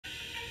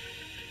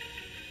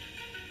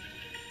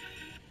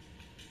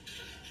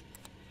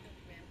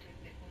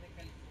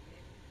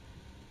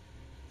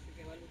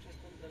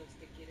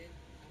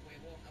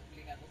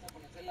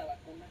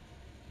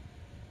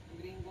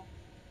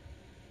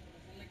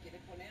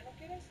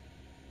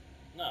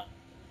No.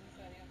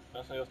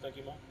 ¿En serio está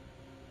aquí, ma?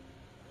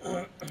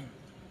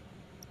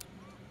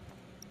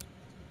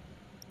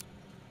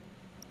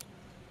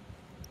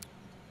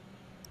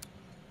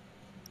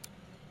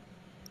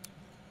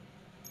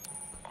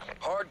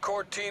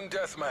 Hardcore team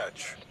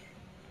deathmatch.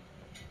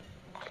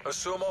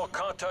 Assume all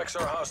contacts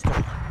are hostile.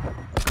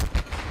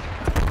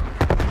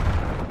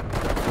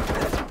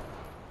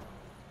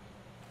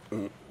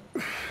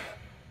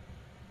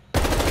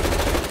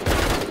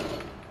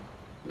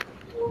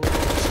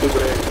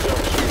 Stupid ass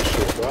jump shoot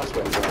shit, bro. I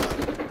swear to God.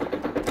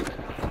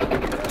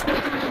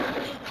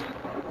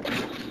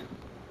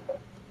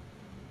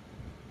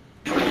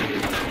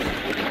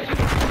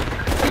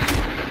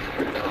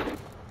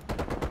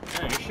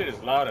 Man, this shit is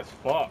loud as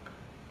fuck.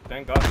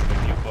 Thank God for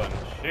the mute button.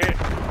 Shit.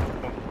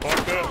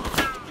 Motherfucker.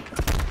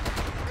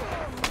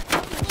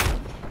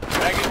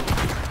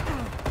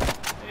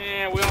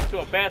 And we're off to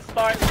a bad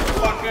start,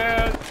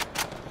 motherfuckers.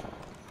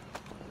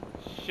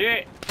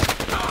 Shit.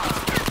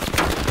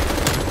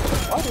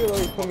 Why do you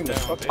always put me in the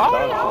fucking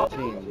dodge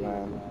teams,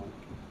 man?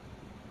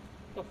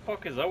 What the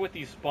fuck is up with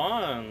these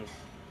spawns?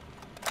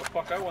 What the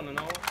fuck I wanna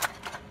know?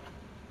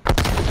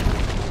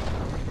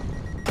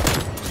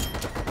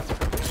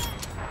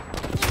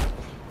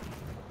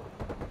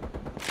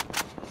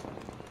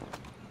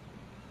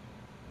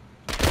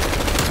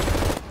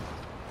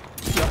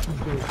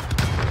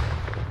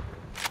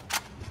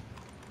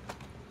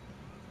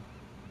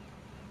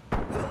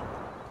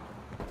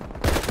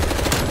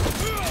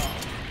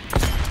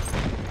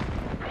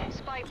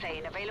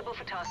 Plane available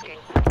for tasking.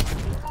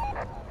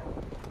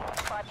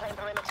 Spy plane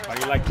perimeter. How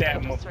you like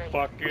that,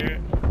 motherfucker?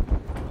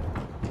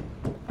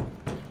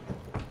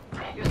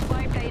 Your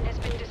spy plane has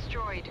been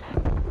destroyed.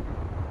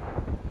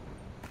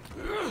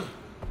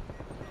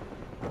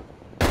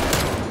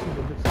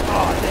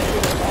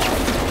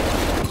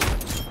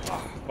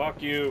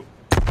 Fuck you.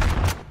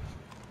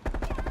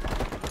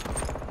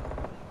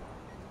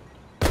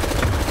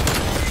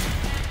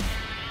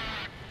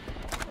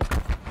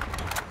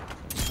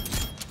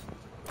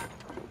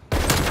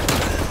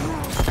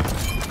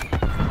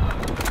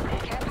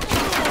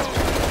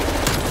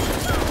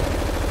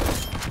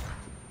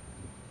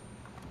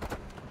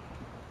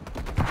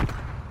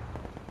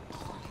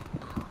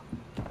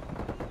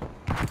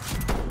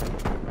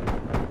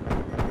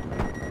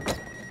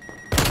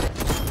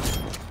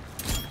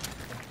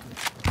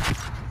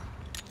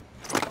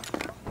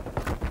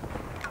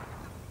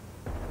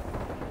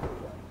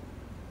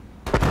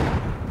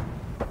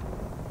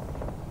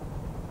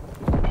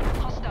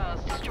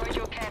 Hostiles destroyed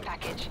your care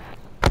package.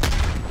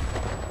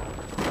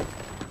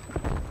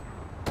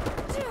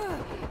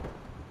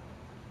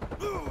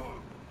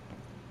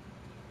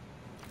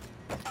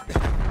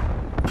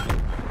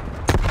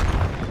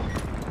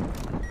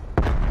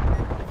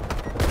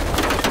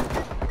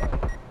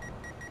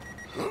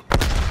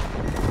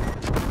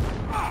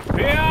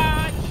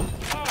 Bitch!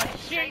 Oh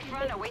shit, Safe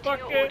run awaiting your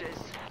motherfucker! orders.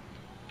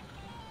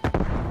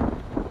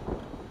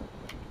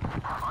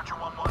 Archer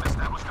 1-1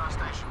 established on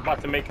station.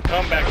 About to make a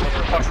comeback,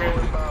 motherfucker.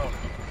 Inbound.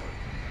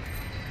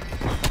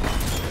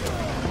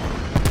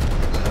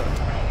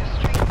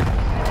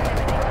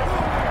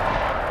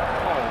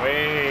 No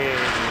way.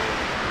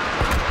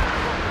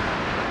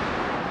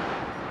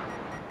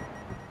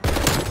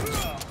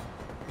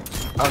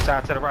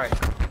 Outside to the right.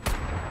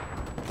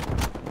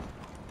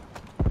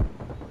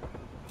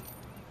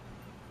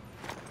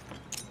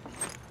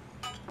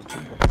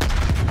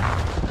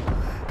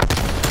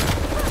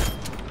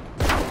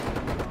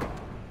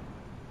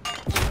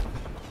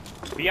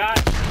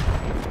 Biatch!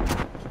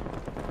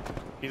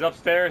 He's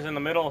upstairs in the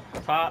middle,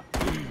 top.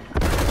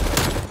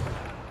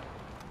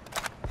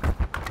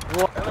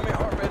 Enemy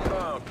harp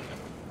inbound.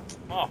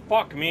 Oh,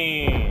 fuck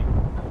me.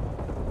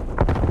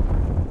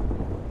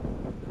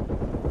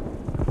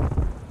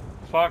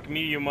 Fuck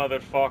me, you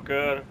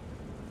motherfucker.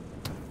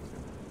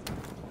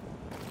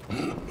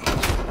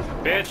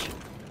 Bitch.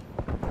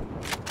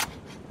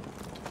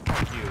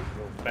 Fuck you,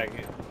 little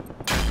faggot.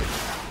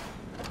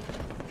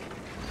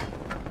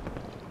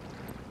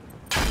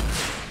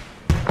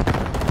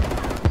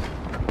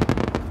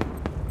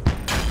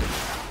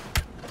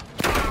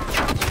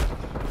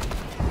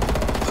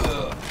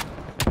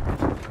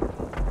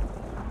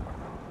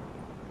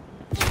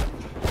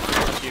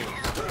 Fuck you.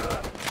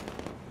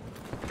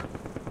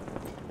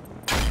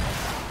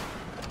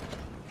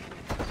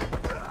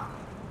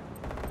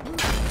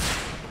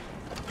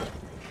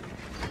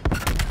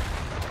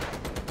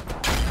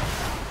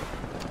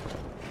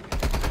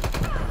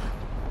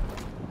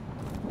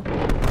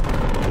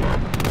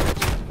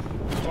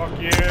 Fuck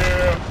you.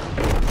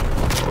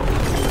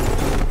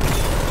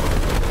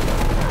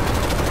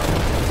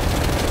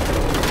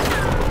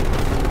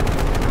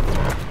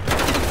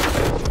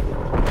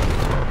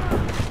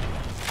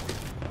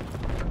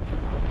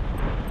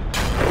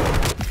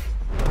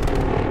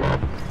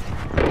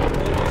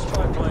 Enemy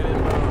spy plane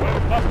inbound.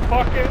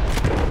 Motherfucker.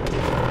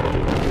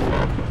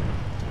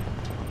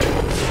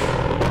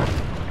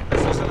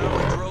 This isn't how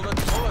we drilled it.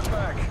 Pull us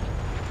back.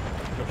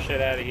 Get your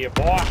shit out of here,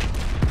 boy.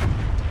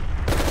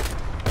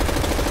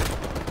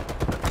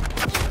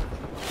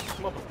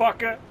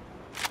 motherfucker.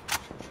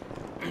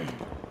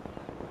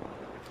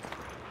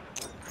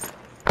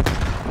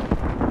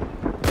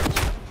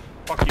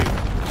 Fuck you.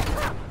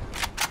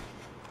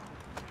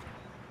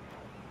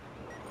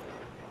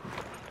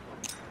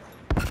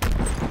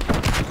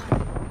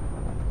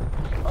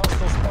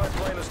 Hostile spy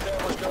plane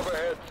established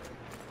overhead.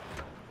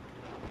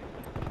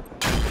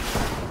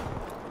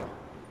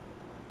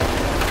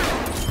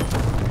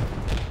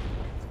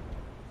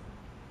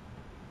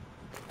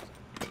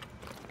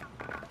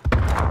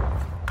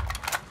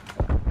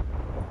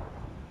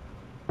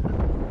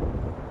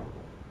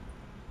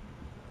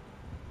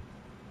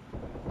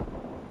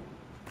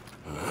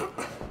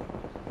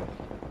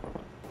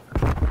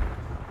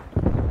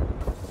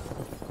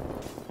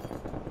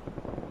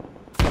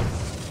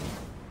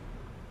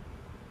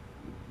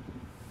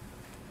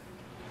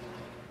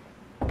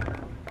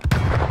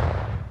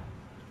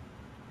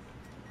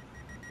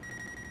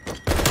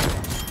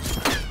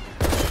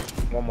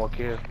 One more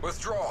kill.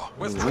 Withdraw.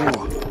 Withdraw.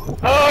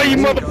 Oh, you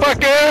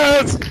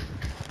motherfuckers!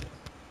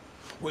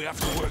 We have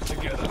to work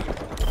together.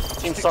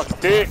 Team sucks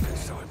dick.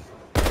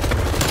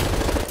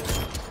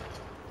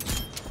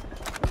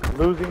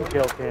 Losing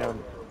kill cam.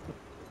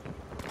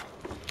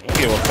 Don't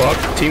give a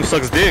fuck. Team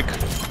sucks dick.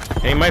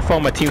 Ain't my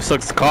fault. My team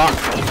sucks cock.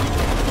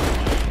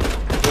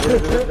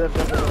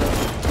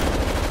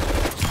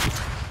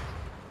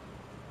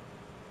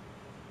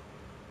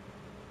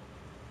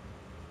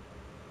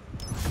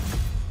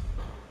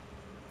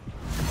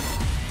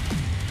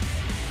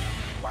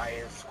 Why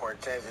is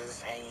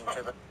Cortez's hanging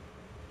to the...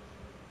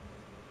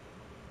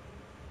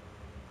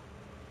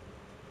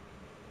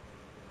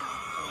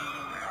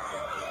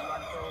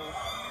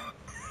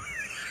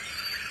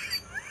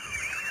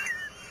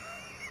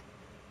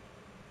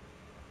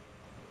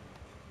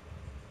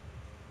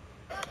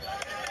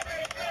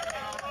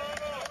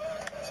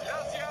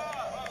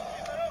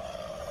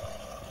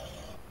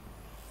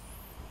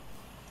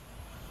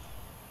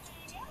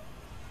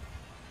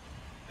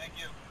 Thank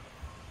you.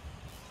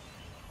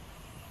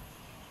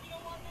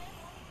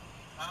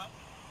 Huh?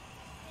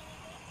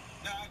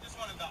 No, I just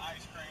wanted the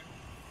ice cream.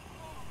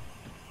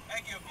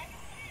 Thank you.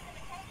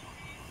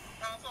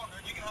 No, it's all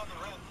good. You can have the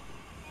rest.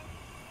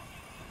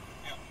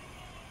 Yeah.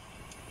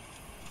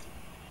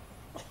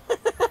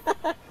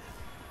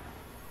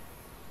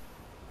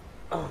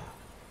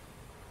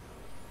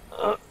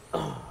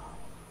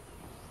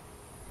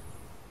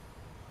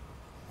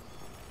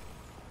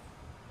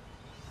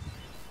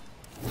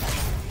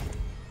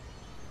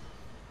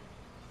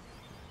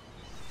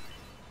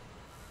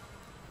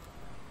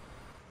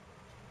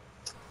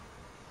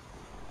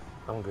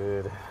 I'm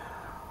good. I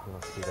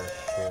don't see that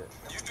shit.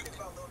 You do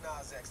about Lil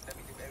Nas X,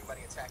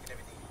 everybody attacking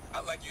everything.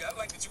 I like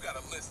that you got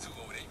a list too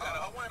over there. You got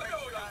I want to make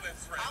sure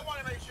I want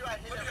to make sure I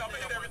hit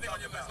everything on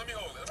your list. Let me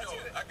hold it.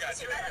 I got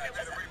you. I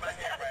got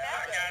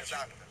you.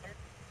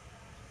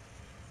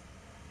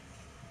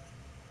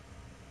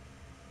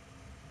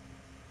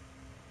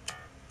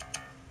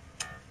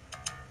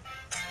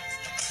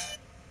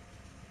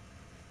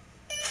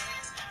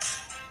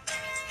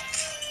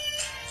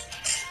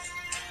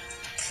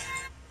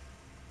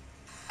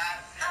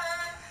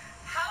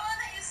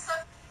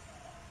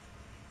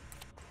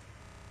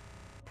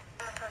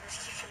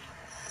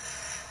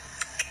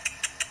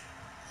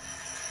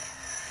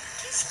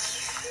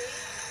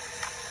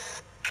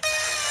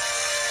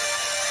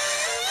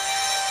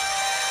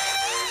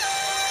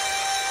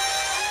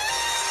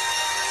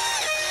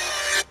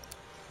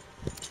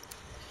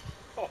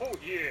 Oh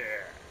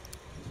yeah.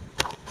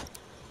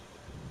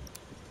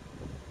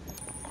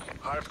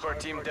 Hardcore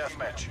team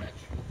deathmatch.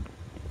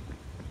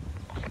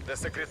 The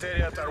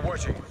Secretariat are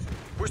watching.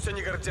 Пусть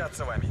они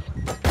гордятся вами.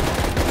 We're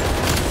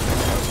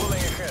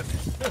pulling ahead.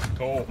 Let's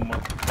go,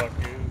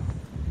 motherfuckers.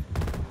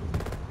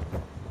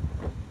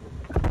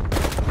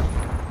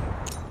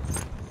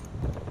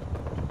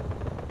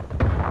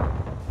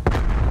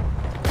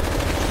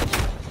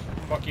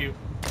 Fuck you.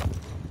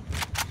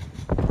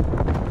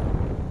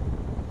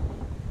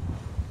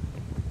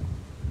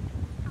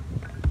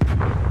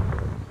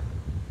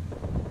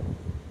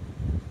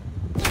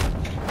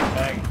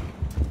 Bang.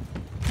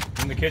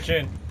 In the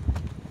kitchen.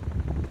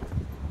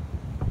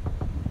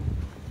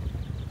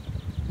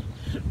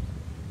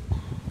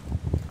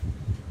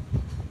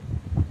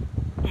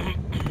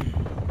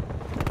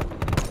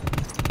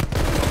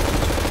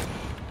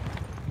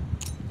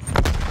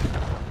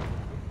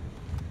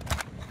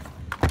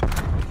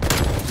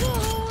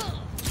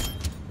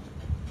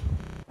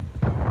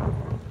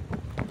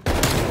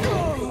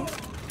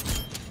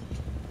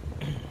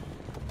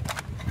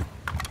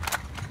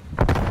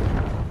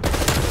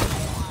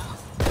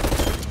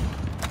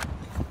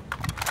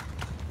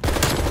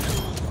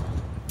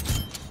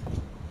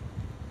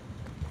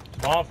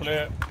 Bomb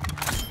flip.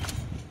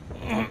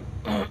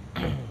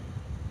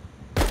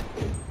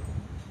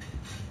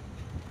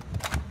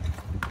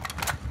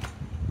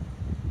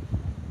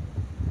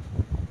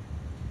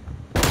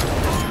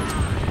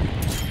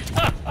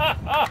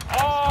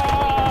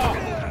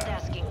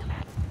 Tasking.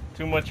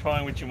 Too much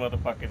fun with you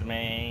motherfuckers,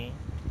 man.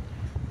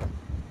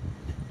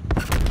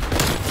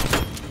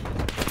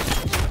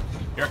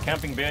 You're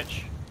camping,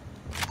 bitch.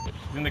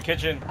 He's in the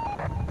kitchen.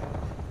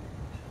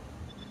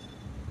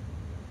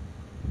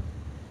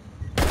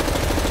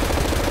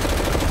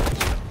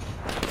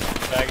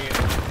 Faggot.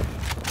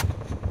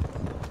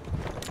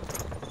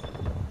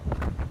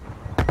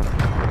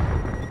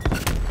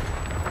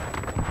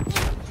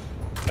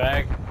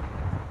 Bag.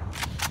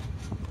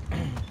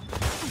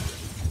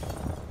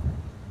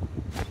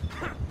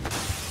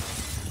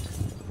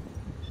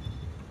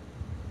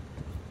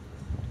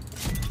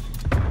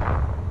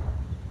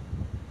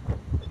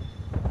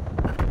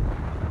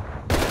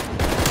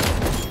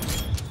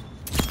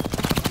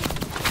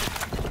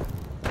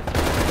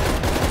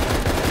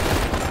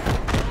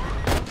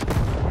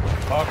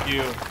 Fuck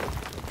you,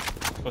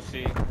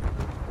 pussy.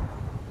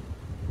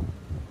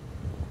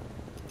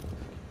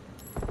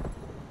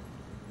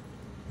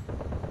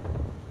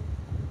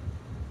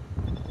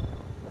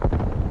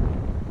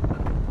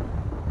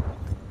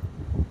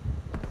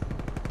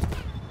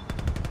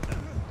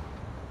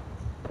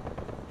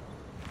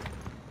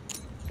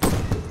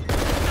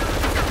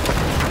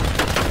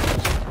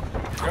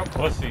 You're a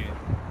pussy.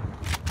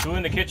 Two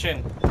in the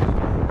kitchen.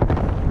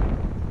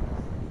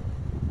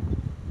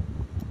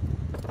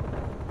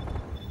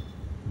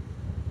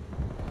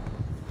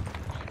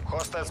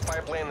 Hostile spy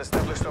plane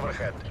established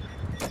overhead.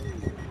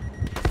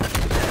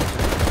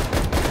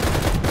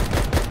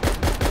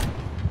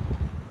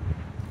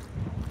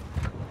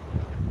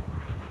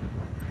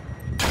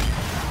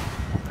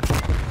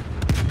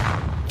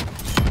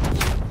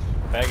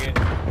 Faggot.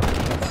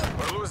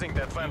 We're losing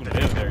that You advantage.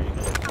 live there, you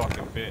little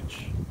fucking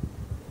bitch.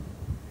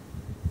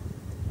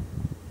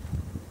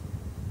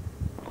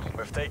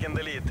 We've taken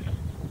the lead.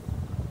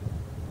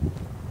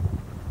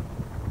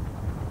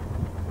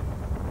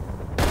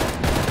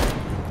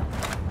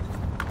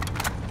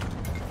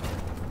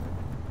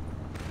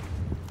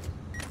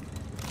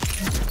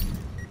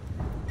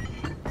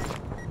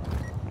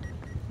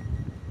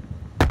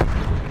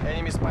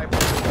 Enemy spy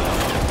plane.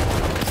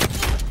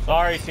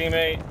 Sorry,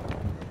 teammate.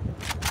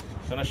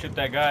 Gonna shoot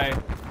that guy.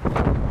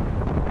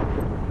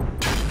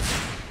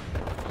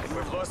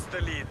 We've lost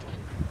the lead.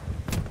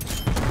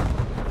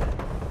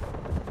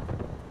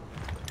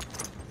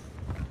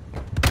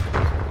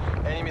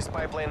 Enemy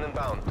spy plane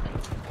inbound.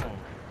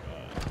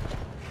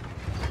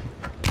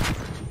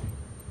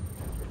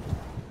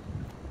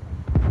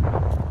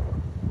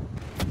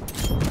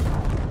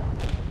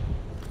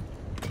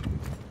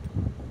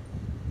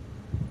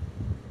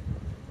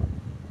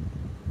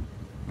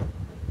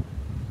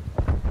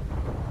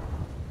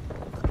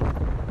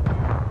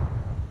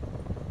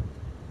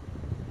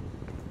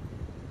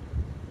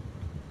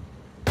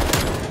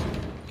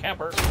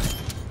 Camper.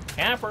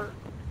 Camper.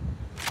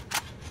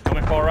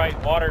 Coming far right,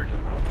 watered.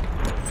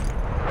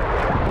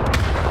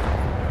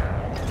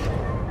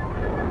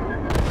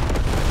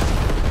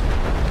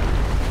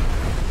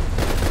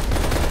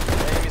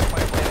 Enemy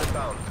spy plane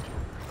inbound.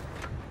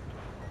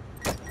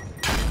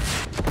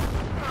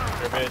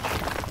 Here, bitch.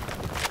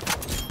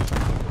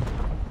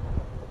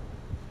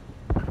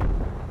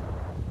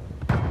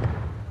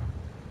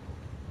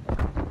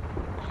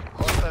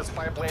 Hostile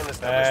spy plane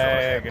established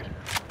overhead. Bag.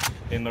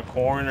 In the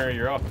corner,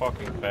 you're a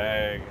fucking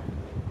bag.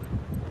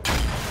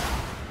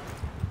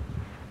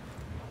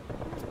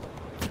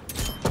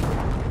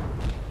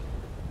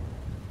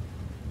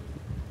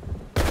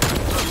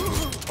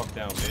 Fuck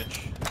down,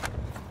 bitch.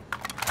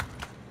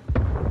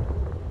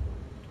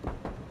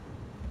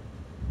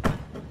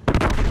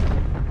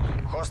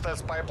 Hostile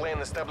spy plane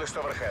established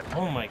overhead.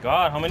 Oh my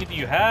god, how many do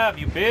you have,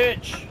 you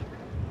bitch?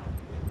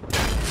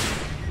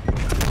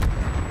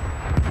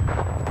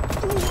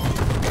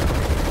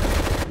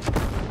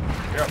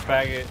 You're a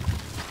faggot.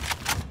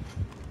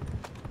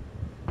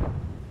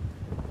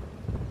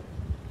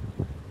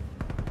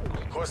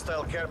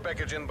 Hostile care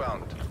package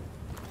inbound.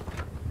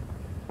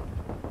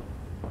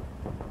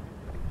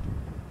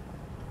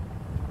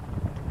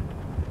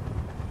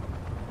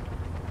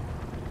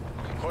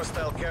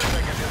 Hostile care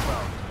package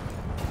inbound.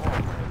 Oh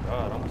my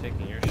god, I'm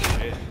taking your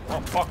shit. Oh,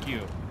 fuck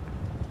you.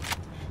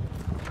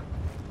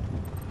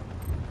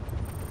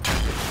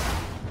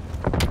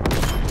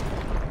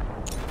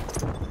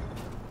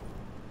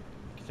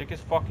 Take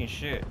his fucking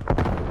shit.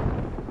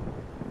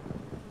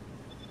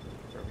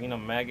 Arena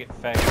maggot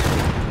faggot.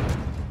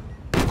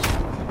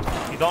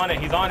 He's on it,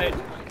 he's on it.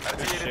 Good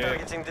Artillery shit.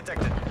 targeting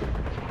detected.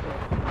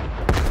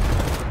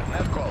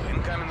 Net call,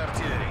 incoming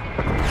artillery.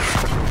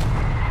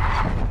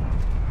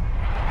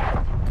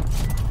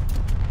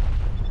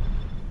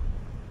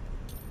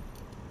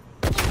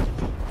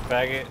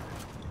 Faggot.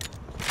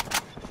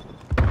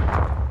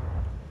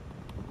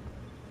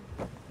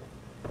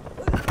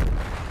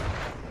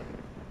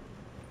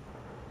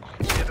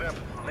 Trap.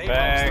 Napalm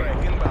Bag.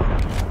 strike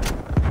inbound.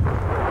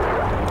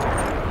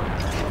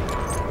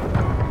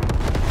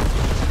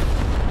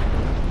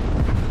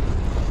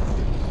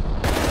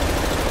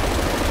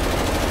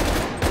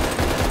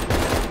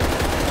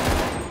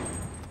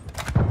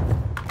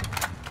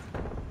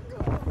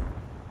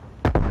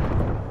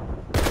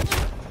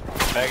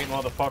 Faggot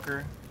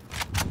motherfucker.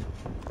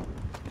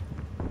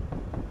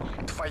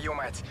 Твою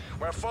мать,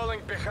 we're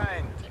falling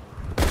behind.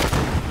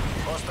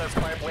 Hostile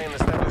spy plane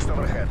established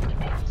overhead.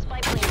 Spy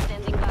plane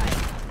standing by.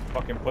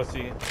 Fucking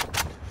pussy.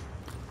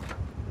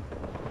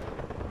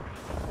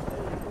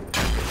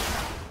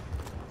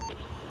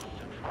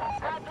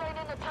 Spy plane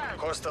in the turn.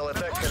 Hostile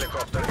attack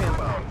helicopter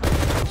inbound.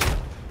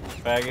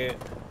 Faggot.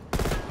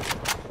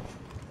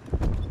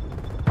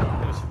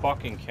 This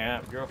fucking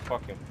camp. You're a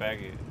fucking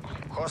faggot.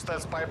 Hostile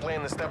spy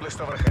plane established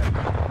overhead.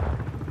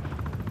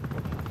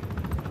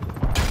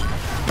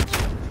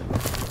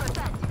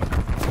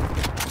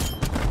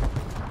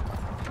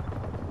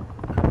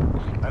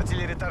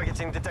 Artillery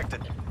targeting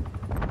detected.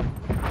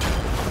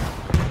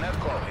 Net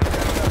call.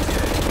 Incoming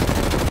artillery.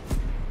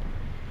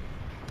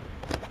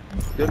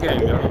 Good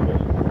game, yo.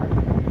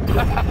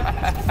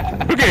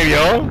 Good game,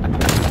 yo.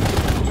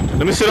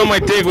 Let me sit on my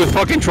dick with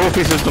fucking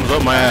trophy systems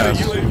up my ass.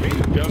 You and me,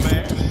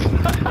 dumbass.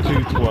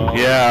 212.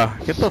 Yeah,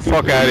 get the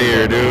fuck out of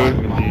here, dude.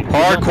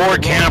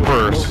 Hardcore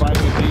campers.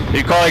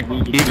 You call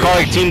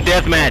it team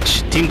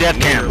deathmatch, team death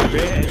camp.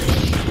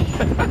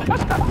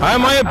 How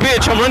am I a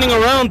bitch? I'm running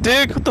around,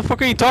 dick. What the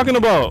fuck are you talking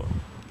about?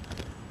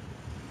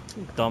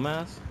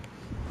 Dumbass.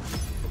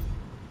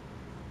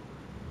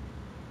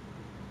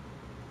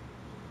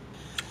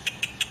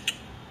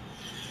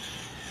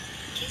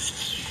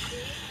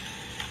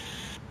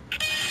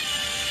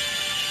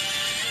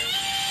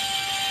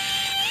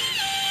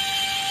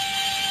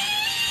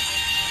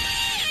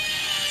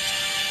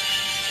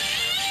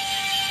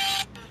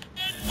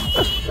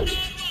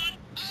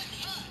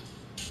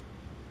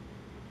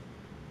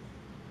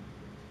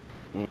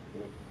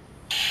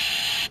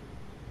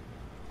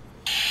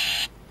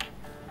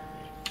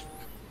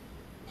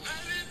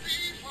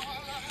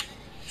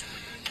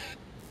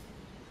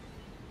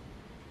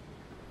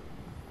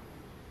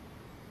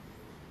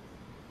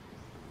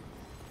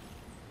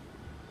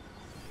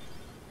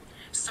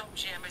 So,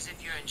 jammers,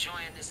 if you're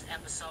enjoying this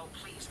episode,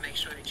 please make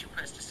sure that you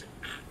press the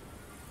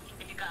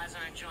if you guys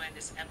are enjoying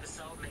this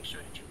episode, make sure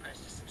that you press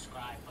the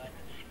subscribe button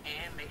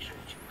and make sure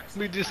that you press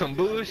We did some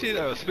bullshit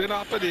or spin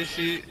off of this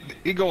shit.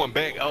 He going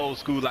back old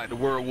school like the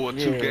World War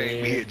II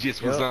game he had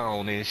just was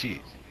on and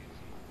shit.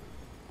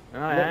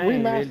 I We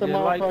ain't mastered really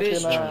like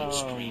this.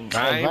 motherfucking,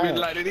 I ain't really Advance.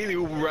 like it either. We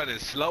were running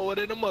slower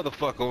than a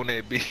motherfucker on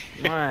that bitch.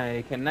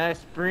 Man, can I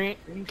sprint?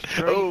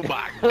 Oh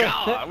my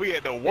god, we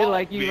had to walk. It's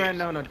like you bitch.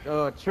 running on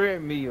a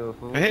treadmill,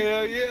 fool.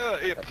 Hell yeah,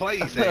 it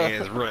plays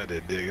ass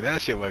running, nigga.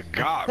 That shit was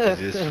garbage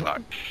as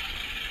fuck.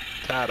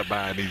 Tired of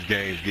buying these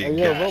games Hey, getting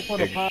yo, got. vote for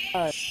the nigga.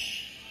 pie,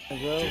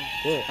 bro.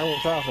 Yeah, I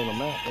want time for the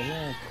map,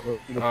 man.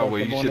 Oh well,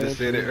 you should have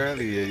said it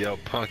earlier, yo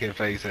punkin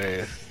face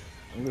ass.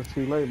 It was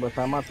too late by the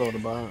time I thought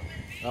about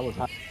it. I was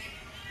hot.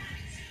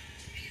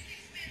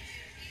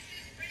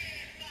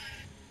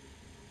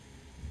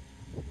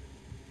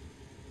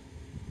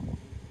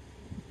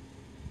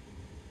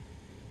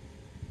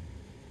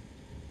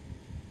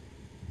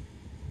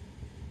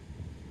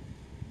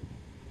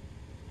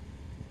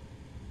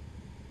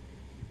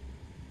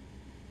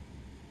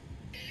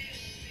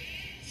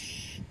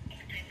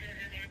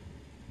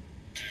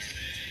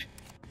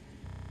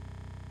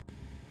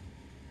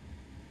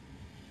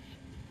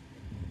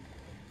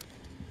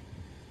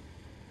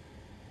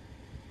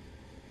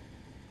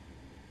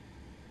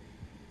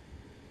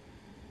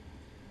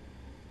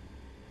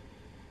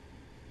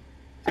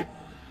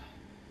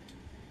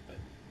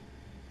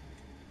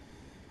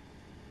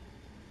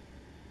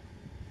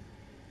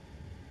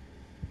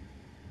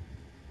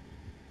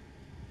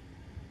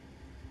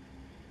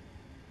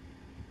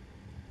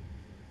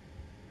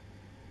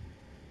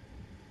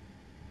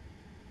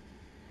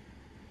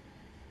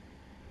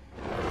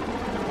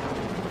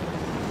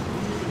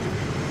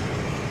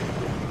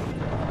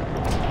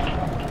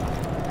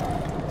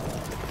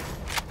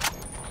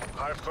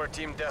 Hardcore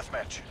team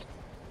deathmatch.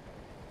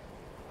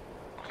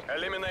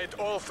 Eliminate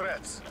all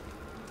threats.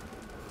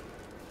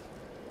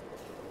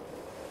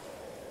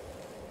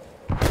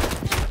 In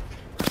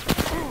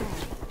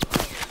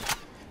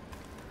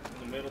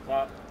the middle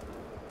top.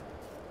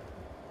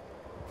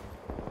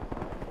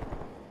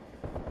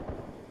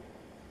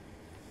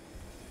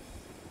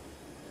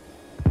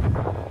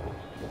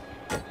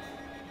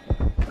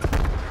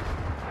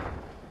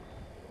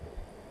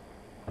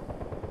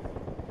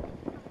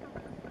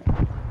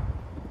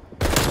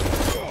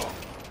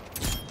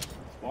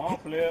 Spawn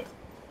flip.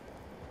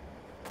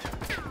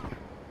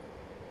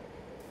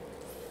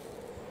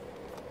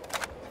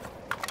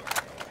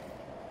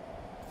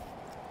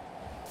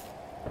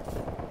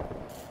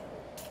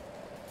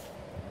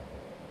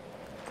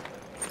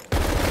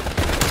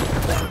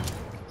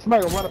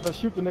 Somebody gonna run up and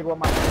shoot the nigga with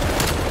my.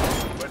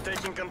 We're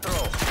taking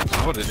control.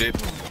 I would've did.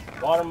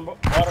 Bottom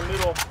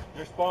middle.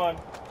 Your spawn.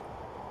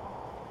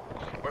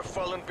 We're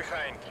falling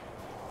behind.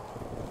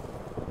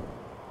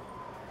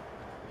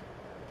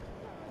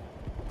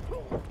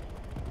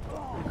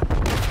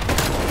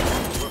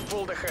 We're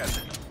pulled ahead.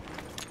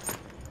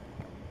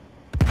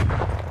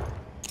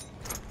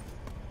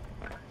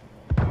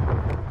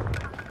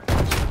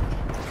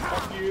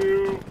 Fuck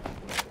you.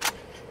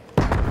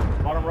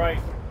 Bottom right.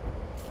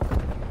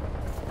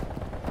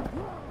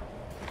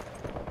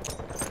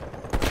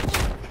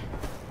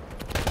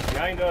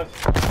 Behind us.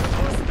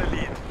 the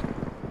lead.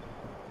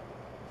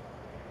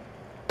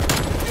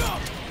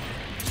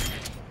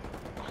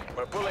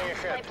 We're pulling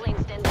Spy ahead. plane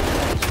standing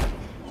by.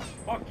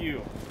 Fuck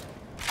you.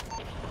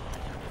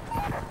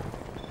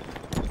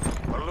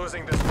 We're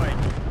losing this fight.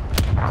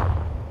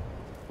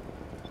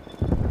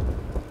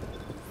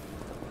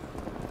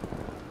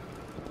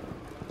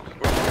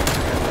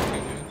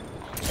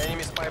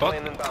 Enemy spy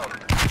plane inbound.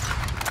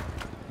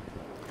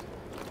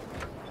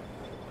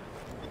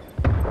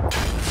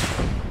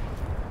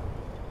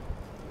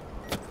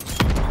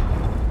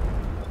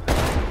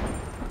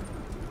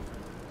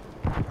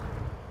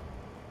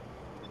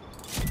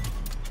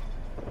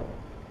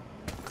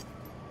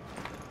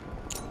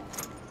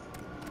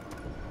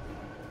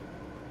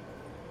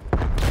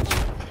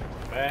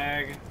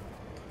 Bag.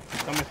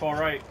 Coming far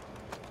right.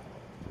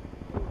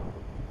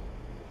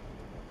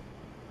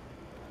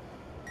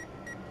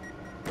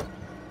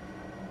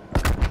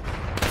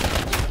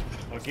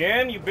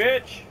 Again, you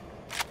bitch.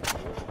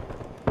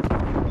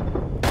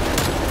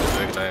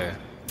 Big man.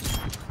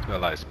 Feel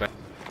like spam.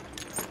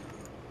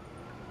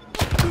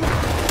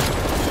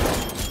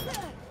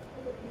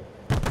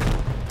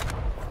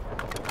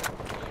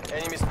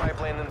 Enemy spy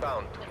plane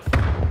inbound.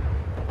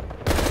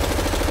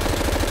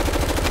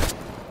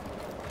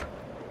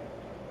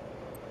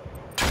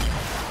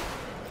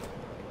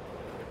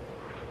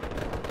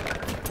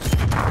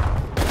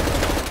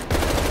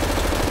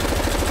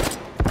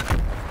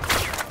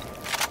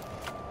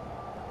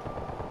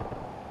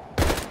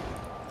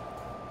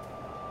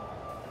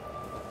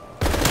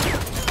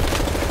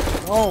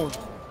 Oh,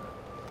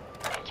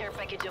 Care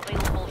package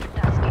available for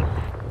tasking.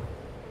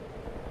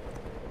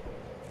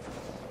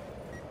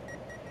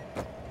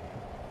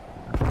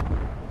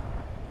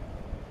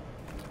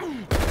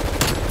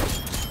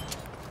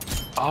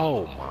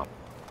 Oh my.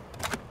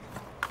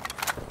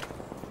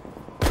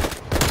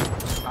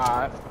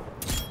 alright.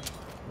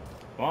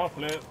 Come on,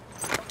 Flip.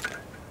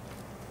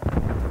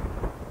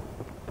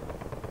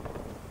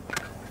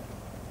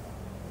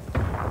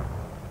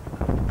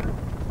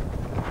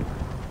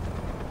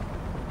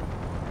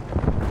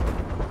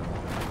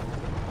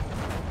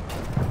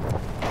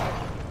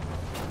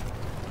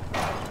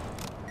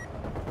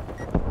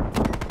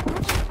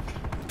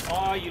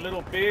 Oh, you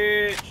little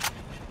bitch.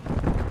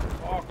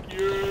 Fuck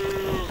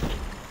you.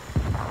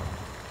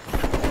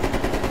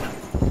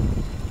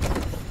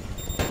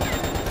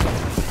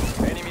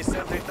 Enemy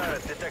sentry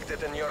turret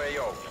detected in your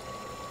AO.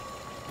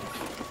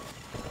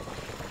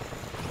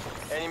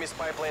 Enemy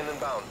spy plane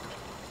inbound.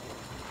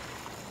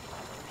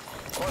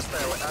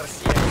 Hostile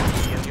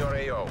RCXD in your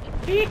AO.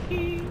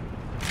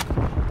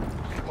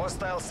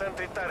 Hostile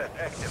sentry turret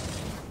active.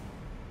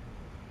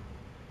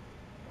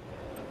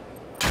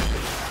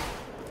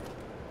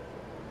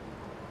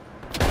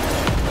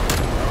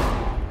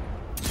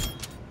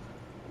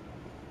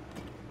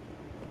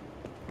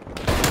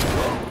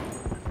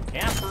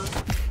 Camper.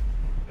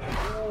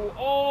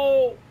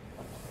 Oh.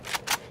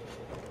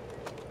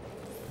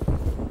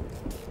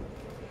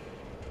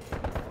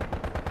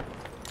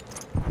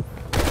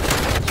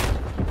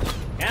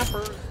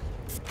 Camper.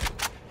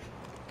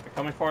 They're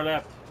coming far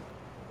left.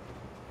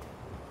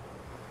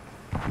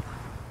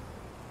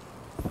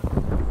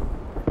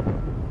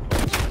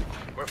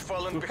 We're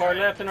falling Too far behind.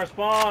 left in our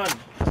spawn.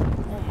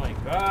 Oh my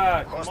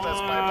god. Come Hostile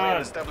spy plane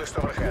on. established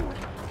overhead.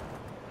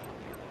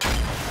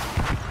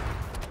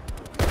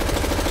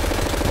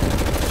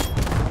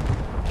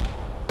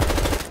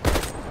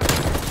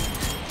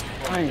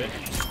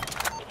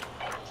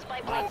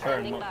 Spy plane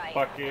Turn, standing by.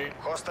 motherfucker.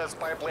 Hostile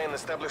spy plane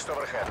established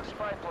overhead.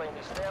 Spy plane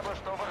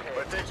established overhead.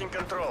 We're taking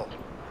control.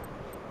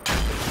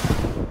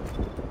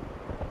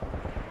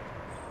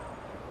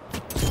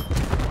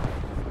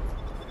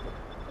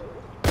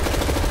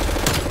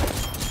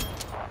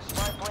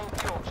 Spy plane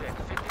fuel check,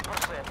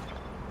 50%.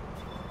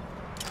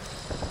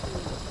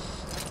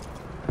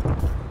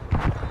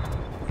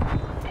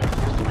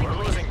 Spy We're plane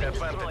losing has the been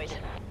advantage.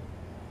 destroyed.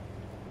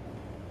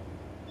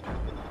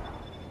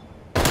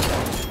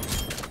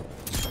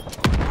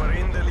 We're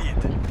in the lead.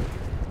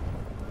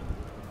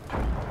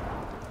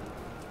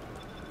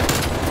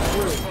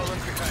 We're falling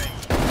behind.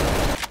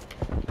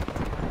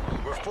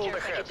 We're pulled Care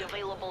ahead. package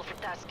available for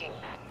tasking.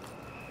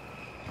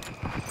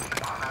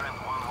 Parent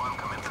 1-1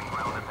 commencing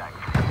ground attack.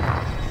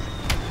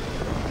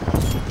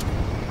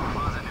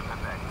 Positive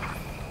attack.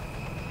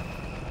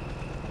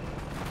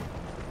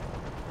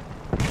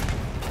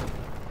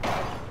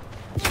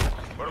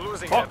 We're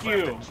losing Fuck the you.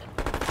 advantage.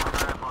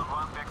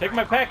 Take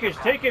my package.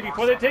 Take it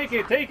before they take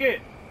it. Take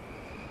it.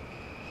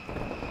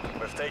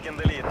 We've taken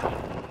the lead.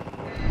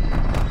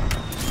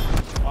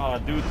 Oh,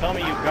 dude, tell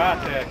me you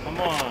got that. Come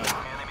on.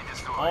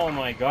 Oh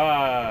my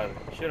god.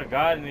 Should have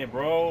gotten it,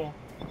 bro.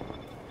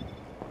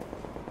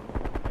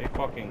 They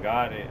fucking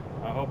got it.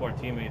 I hope our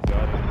teammates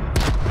got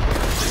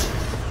it.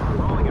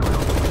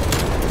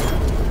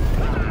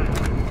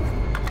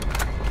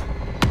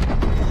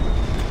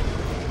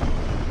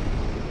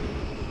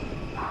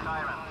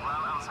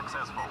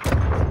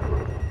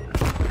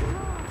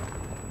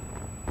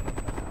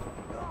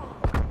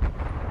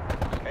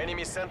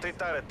 Enemy sentry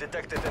turret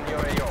detected in your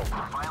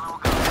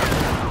AO.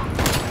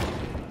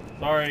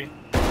 Sorry.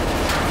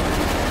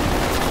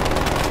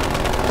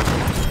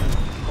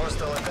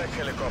 Hostile attack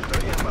helicopter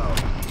inbound.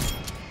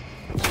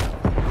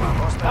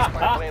 Hostile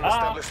spy plane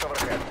established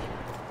overhead.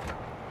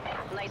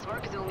 Nice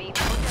work, Zoomy.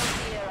 Hotel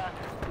Sierra.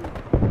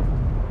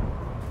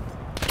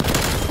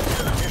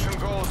 Mission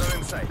goals are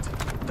in sight.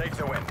 Take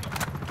the win.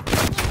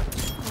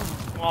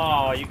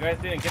 Oh, you guys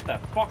didn't get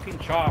that fucking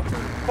chopper.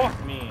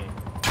 Fuck me.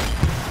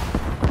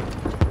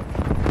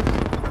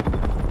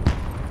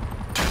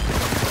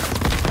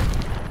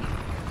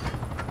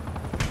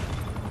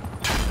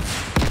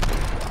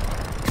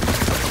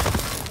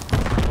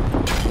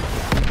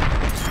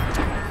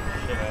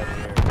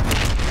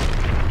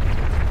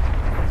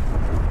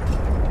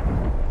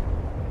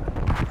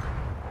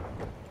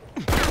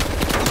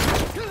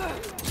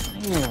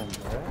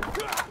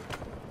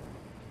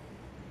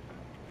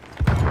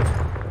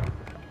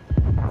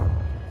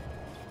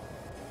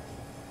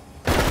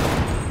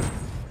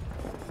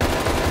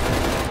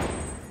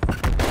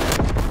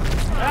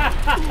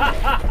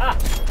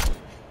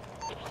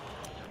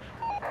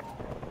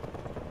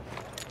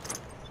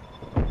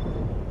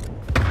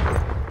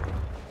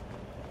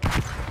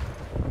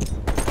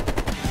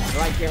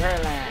 Like your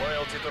hairline.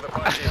 Loyalty to the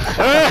party.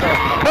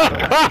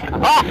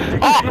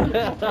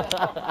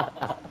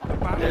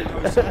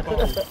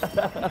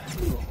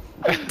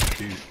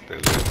 He's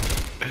still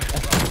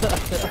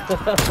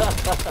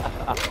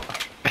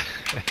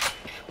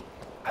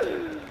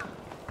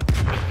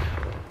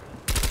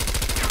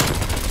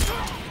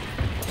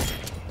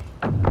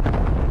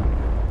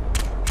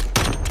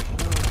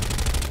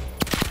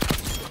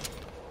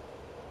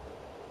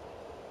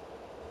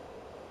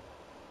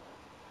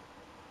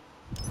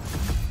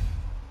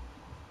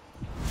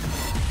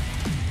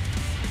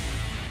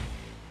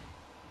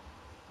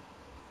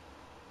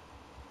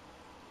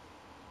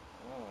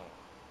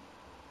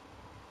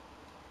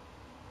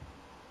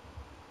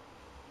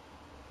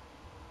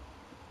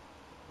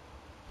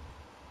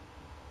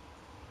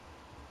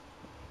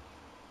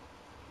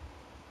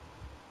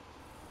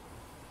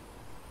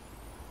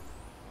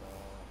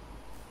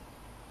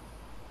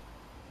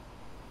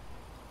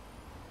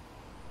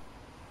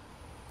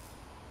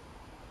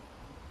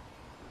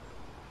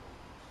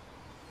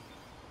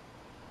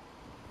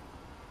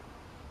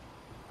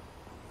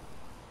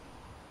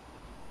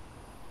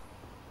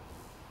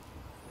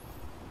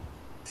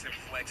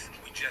Flex,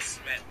 we just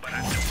met, but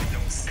I know it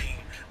don't seem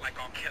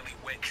like R. Kelly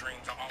wet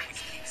dreams. I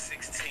always keep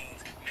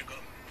 16s, nigga.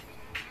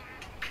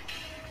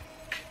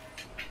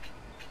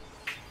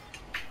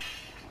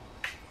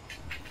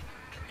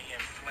 Me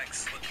and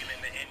Flex looking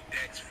in the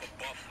index for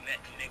buff net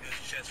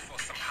niggas just for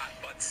some hot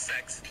butt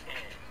sex.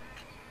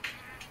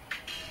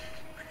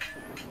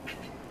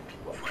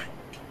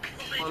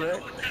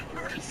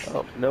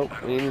 Oh, nope,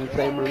 we ain't in the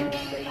same room.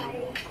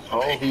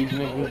 Oh, these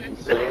niggas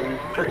the same.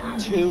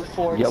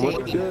 214. Yeah,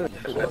 what's good?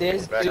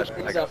 This dude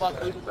is a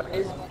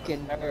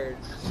fucking nerd.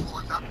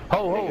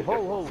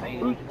 Ho.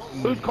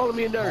 Who's calling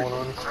me a nerd?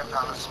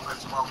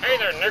 Hey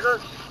there, nigger.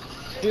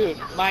 Dude,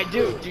 my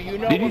dude, do you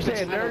know Did you what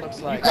say a vagina nerd? looks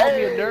You like? called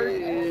me a nerd?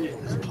 Hey,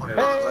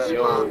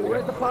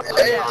 where's the fuck?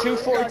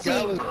 214.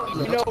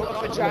 You know what a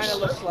vagina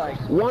looks like?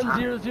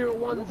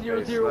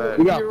 1001000.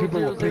 We got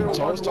people with pink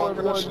toes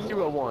talking to us.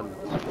 1101.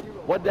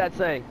 What'd that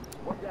say?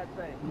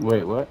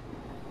 Wait, what?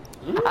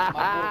 My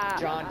boy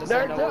John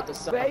doesn't know what the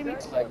sun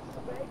looks like.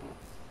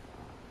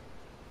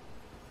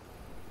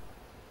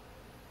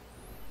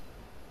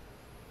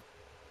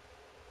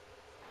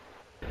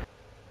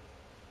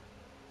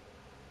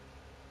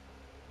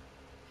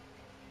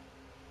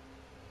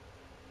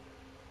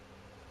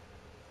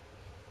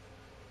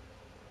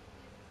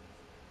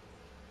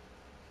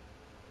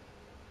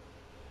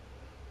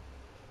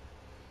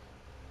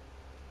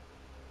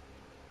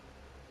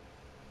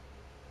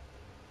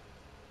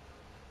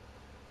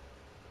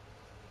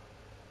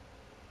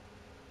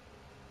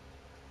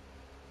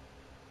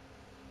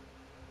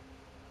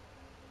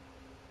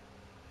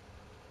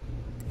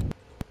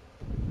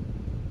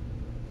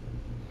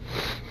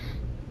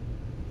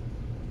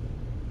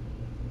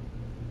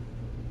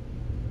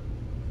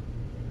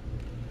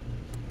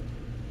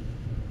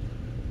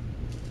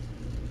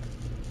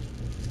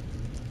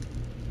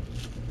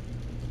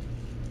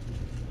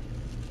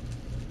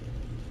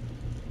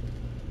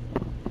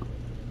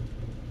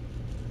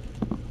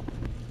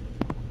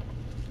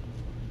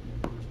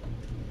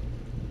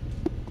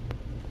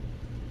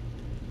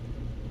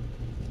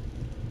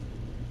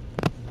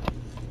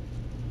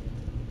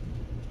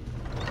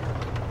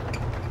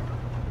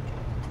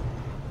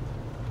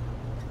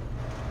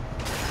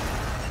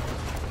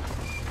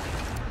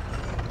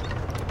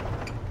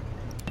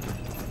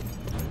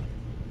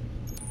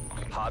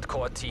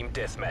 Hardcore team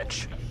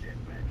deathmatch.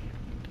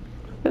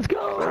 Let's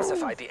go.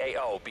 Classify the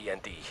AO, B,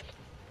 and D.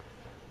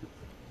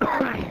 Oh,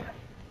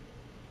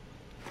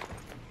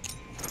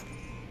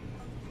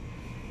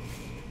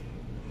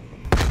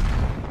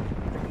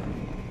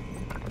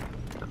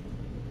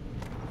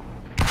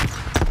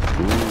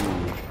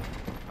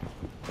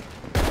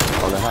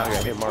 the hell, I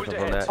got hit markers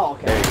on that. Oh,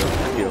 okay. There you go.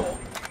 Kill.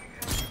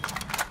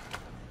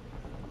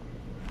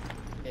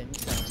 Yeah, he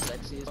sounds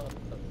sexy as fuck.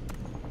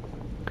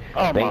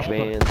 Oh, Thanks,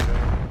 man.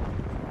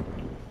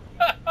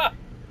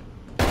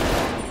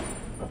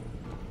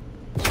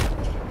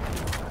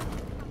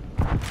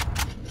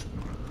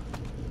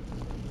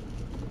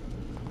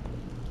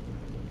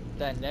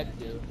 That neck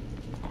dude.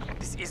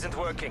 This isn't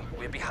working.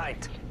 We're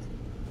behind.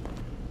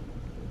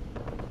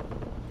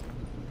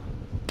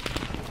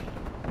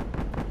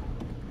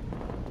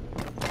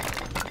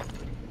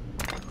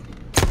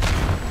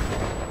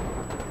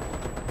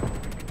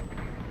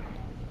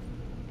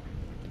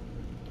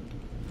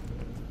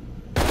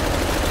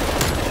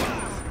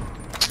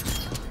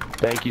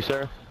 Thank you,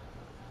 sir.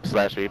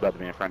 Slasher, he about to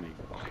be in front of you.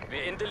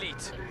 We're in the lead.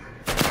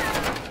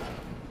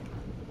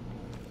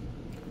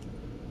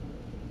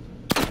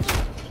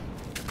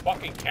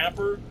 Fucking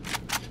camper. In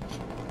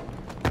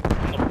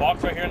the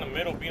box right here in the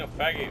middle being a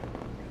faggot.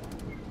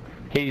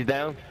 He's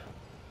down.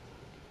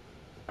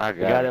 I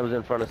The guy got that it. was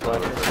in front of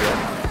Slasher.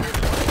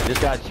 Yeah.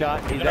 Just got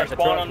shot. He's Then at the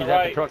spawn truck. on the He's at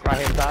the right. truck right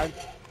hand side.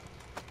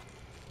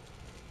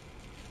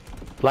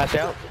 Flash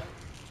out.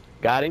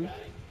 Got him.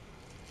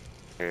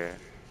 Yeah.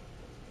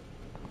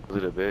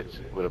 Was it a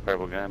bitch with a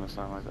purple gun or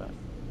something like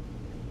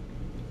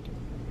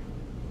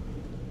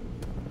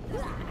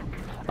that?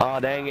 Oh,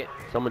 dang it.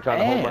 Someone trying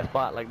to hold my Damn.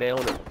 spot like they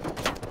own it.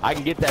 I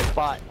can get that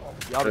spot.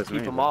 Y'all That's just keep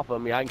me, them bro. off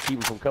of me. I can keep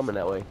them from coming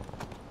that way.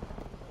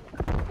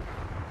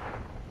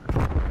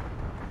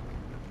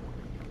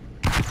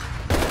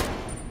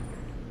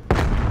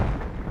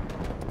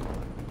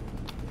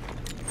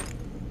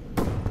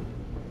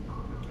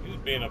 He's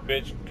being a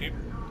bitch. Keep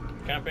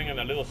camping in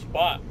a little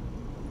spot.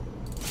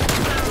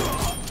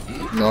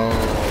 No.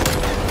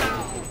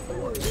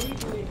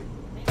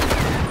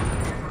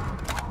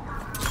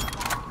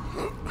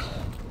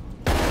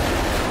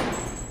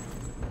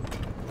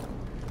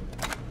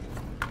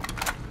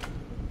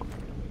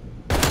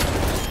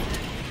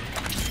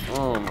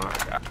 Oh my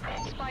god.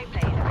 Spy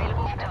plane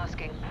available for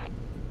tasking.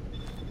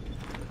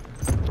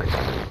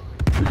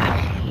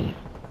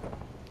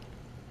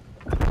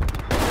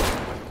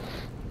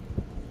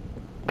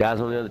 Guys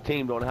on the other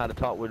team don't know how to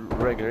talk with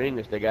regular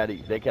English. They got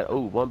oh,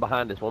 one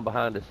behind us, one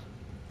behind us.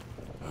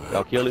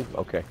 Y'all kill him?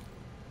 Okay.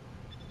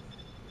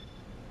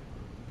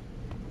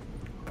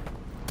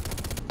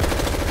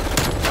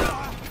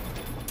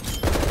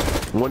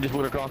 One just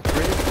went across the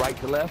bridge,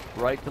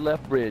 right to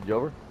left bridge,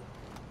 over.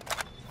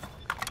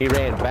 He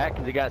ran back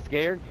because he got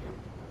scared.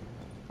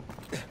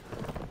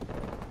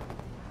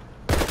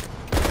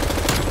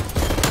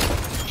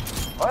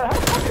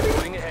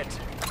 Moving ahead.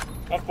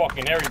 I'm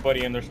fucking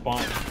everybody in their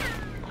spawn.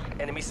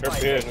 Enemy They're spy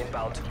pissed. plane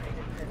inbound.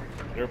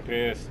 They're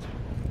pissed.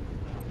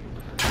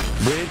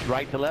 Bridge,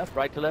 right to left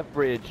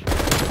bridge.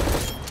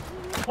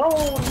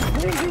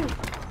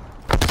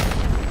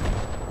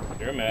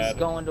 They're He's mad.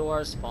 going to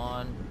our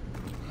spawn.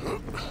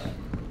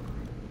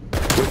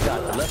 Which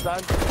side? The left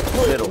side?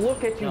 Middle.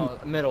 Look at you. No,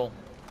 middle.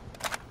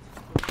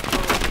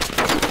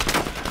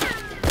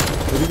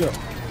 Where'd he go?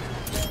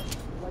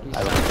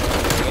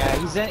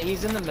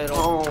 He's in the middle.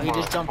 Oh He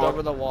just jumped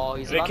over the wall.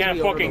 He's They about to can't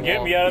be over fucking the get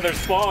wall. me out of their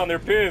spawn. They're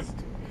pissed.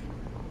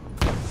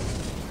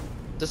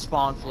 The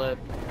spawn flip.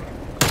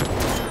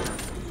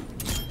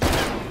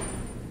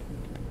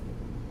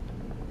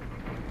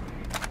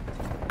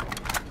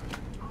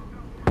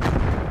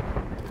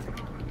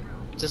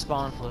 It's a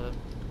spawn flip.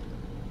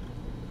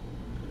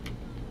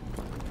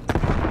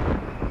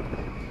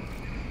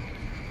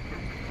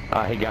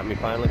 He got me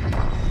finally.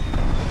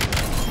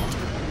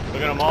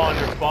 Look at them all in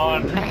their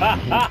spawn.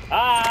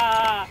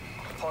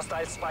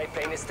 Hostile spy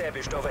plane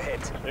established overhead.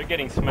 They're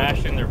getting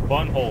smashed in their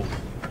bun holes.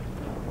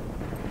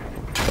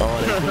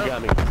 Oh, they two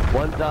got me.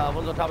 One's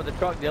on top of the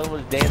truck, the other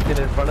one's dancing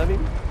in front of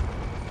him.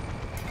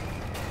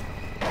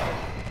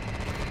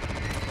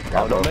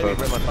 Oh, don't make me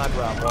bring my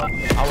sniper out, bro.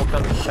 I will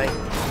come to spank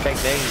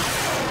names.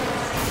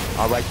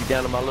 I'll write you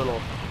down in my little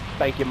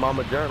spank your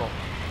mama journal.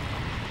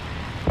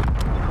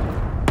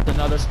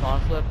 Another spawn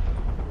flip.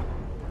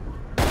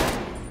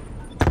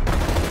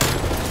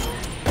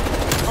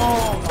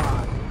 Oh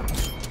my.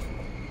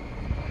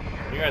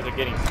 You guys are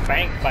getting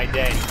spanked by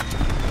Day.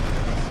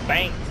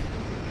 Spanked.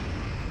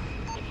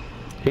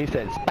 He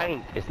said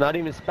spanked. It's not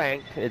even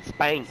spanked, it's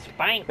spanked.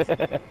 Spanked.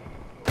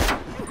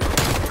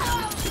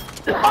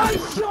 I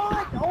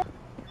shot! Oh.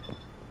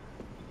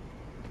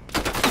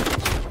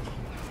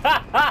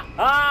 Ha ha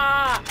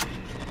ha!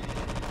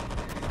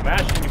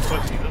 Smashing you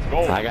pussies, let's go.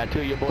 I got two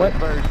of your boys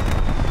first.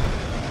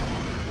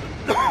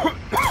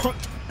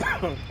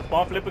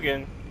 Spawn flip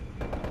again.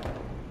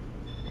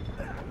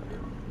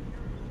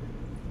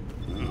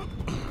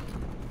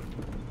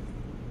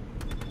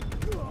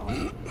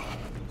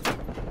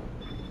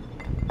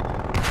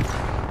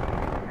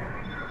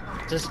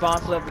 It's a spawn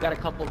flip. We got a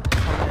couple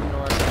coming in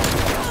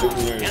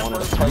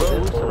north.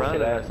 We're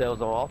surrounding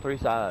ourselves on all three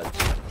sides.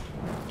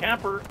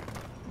 Camper.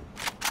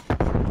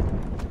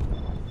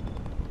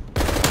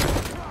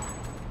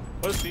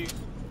 Pussy.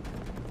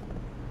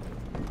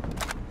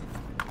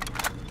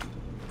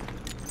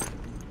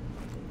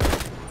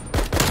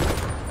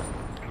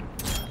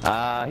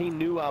 He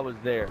knew I was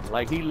there.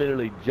 Like, he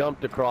literally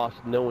jumped across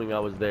knowing I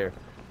was there.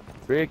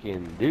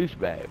 Freaking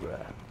douchebag, bro.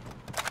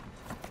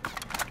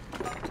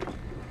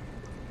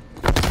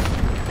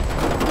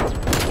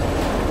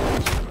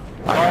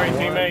 Sorry,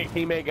 teammate.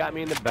 Teammate got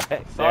me in the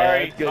back.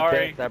 Sorry, that's good, sorry.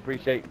 Tex. I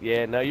appreciate.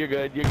 Yeah, no, you're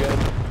good. You're good.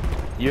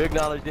 You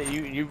acknowledged it.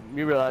 You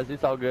realize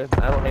it's all good.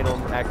 I don't hate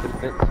on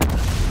accidents.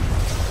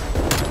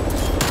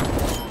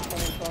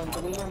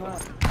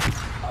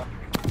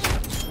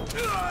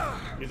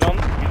 He's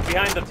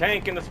behind the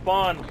tank in the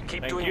spawn.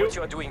 Keep Thank doing you. what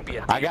you are doing,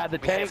 BNP. I got the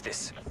We have tank.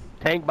 this.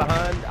 Tank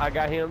behind. I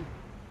got him.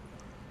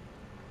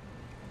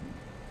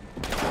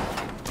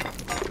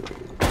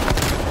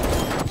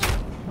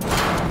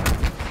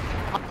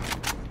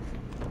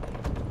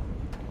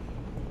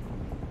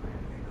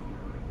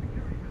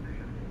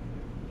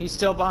 He's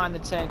still behind the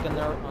tank on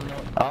the.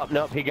 Oh,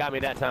 nope, he got me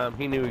that time.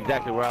 He knew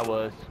exactly where I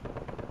was.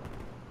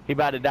 He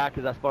about to die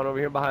because I spawned over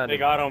here behind They him.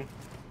 got him.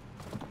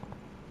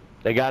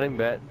 They got him,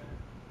 bet.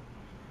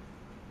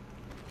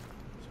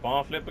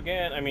 Spawn flip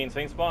again. I mean,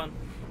 same spawn.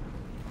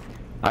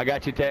 I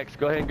got you, Tex.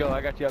 Go ahead and go.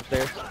 I got you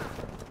upstairs.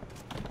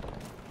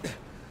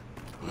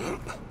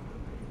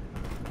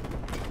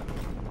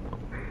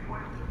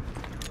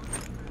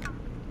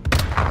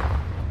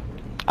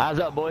 Eyes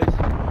up, boys.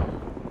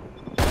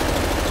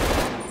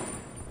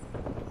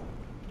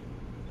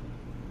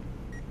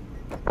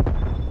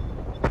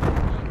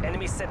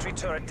 Enemy sentry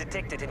turret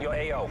detected in your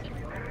AO.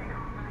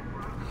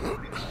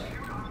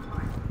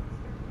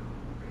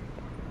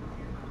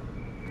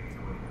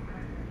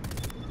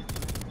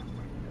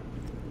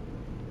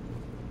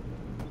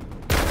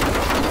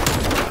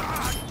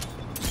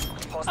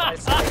 Hostile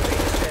spy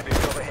plane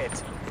established overhead.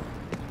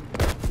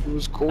 It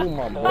was cool,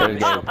 my boy.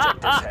 Objectives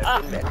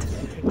have been met.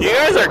 You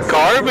guys are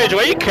garbage.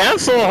 Why you camp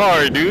so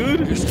hard,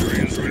 dude?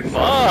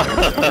 Fuck.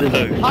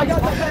 I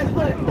got the best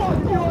play.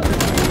 Fuck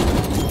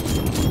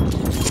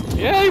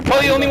you. Yeah, you're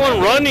probably the only one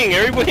running.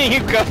 Everybody you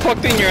got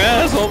fucked in your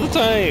ass all the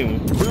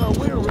time. Bro,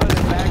 we were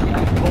running back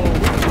and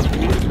forth.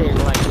 We were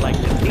communicating like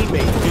the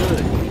teammate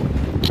good.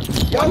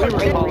 Y'all We are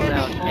were calling getting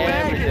out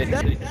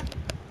everything.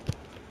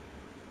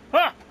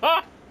 Ha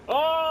ha!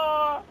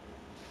 Oh!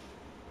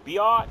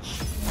 Biatch!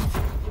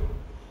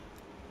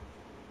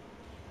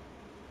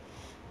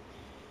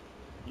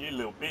 You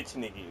little bitch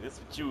nigga. That's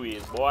what you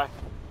is, boy.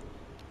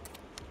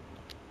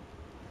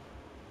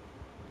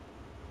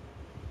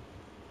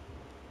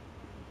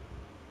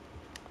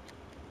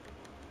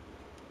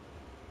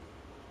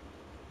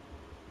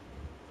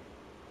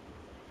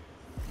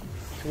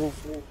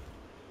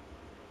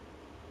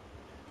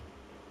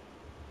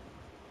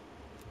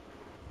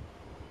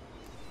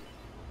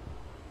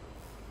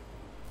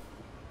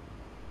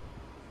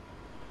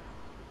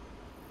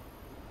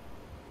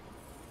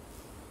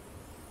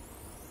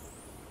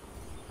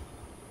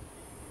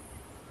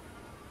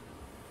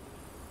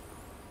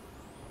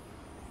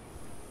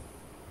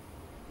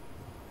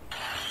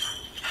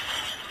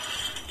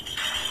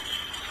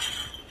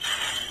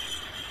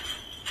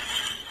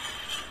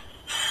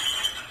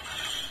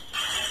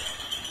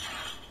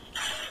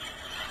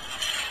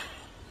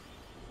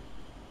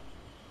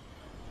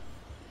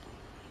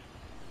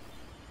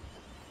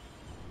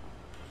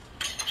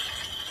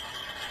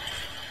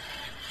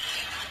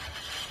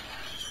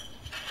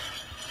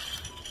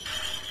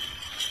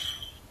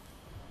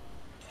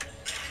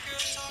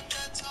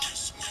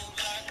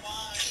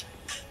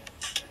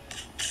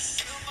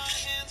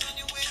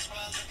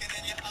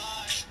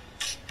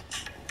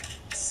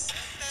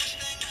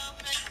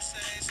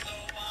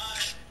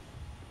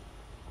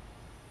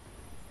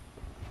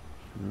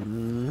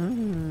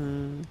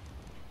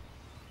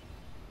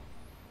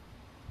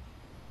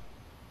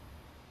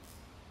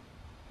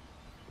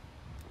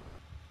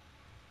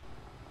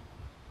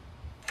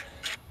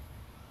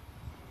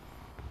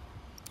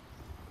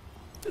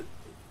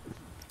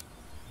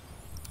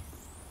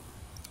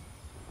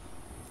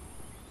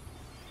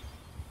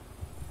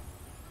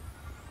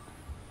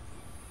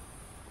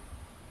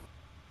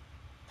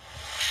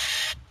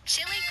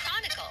 Chili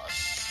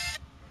Chronicles.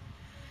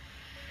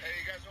 Hey,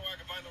 you guys know where I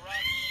can find the rock?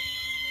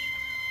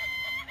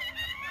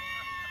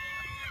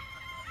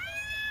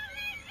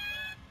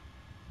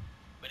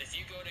 But if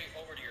you go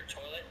over to your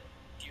toilet,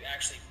 do you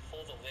actually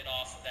pull the lid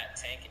off of that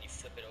tank and you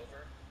flip it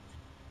over?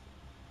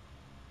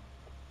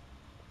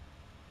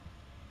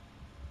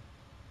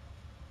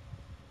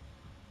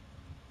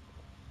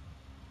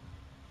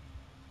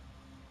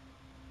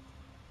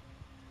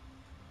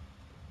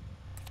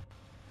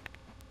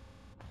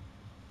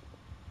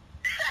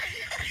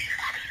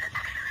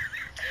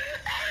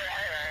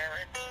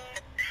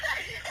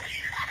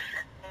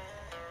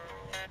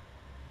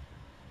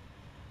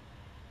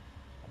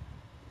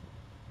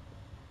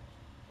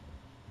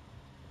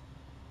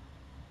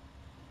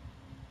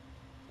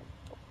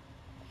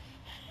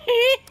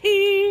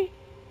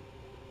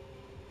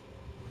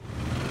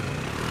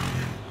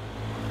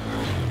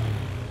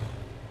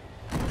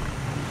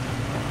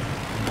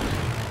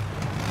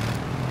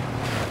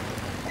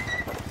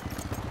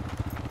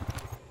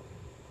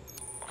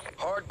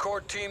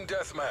 Hardcore team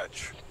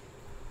deathmatch.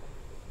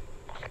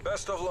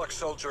 Best of luck,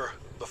 soldier.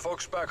 The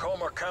folks back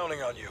home are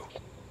counting on you.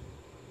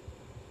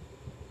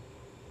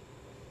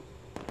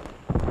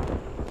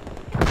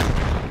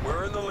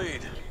 We're in the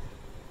lead.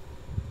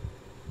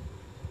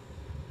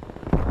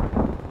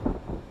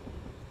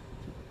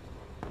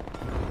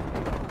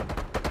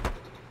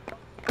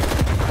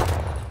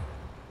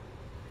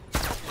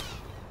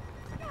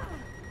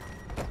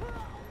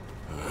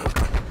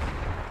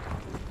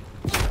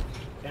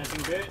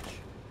 camping bitch.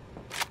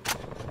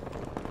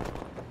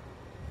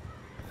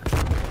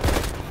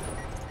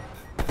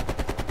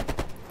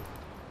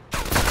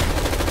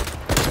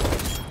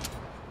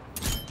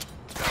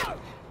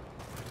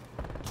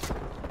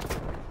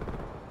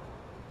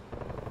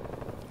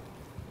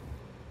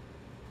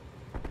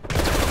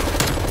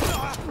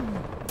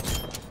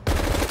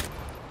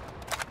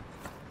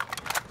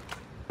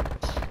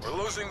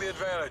 We're losing the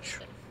advantage.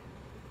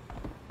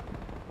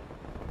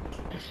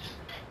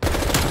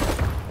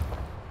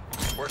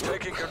 We're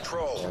taking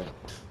control.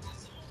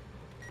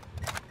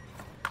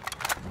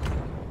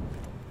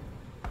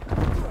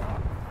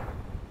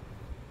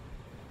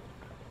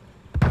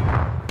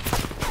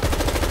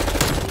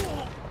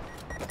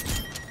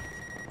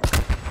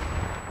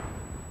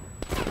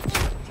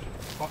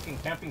 Fucking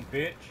camping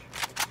bitch.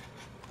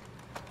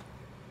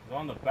 He's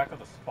on the back of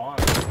the spawn.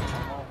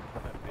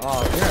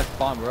 Oh, you're at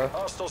spawn, bro.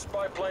 Hostile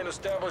spy plane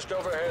established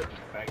overhead.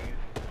 Faggot.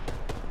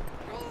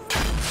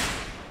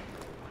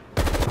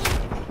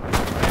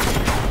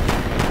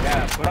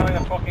 Yeah, put on the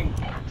fucking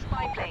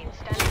Spy plane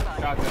standing by.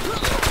 shotgun.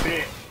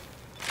 Bitch.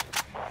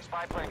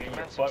 Spy plane Getting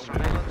your commencing butt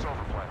surveillance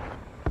overflight.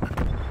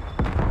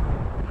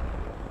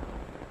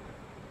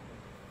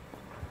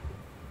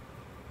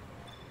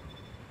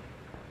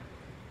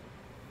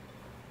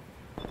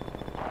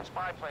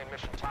 Spy plane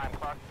mission time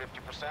clock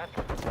 50%.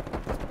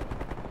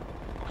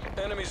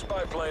 Enemy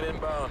spy plane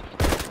inbound.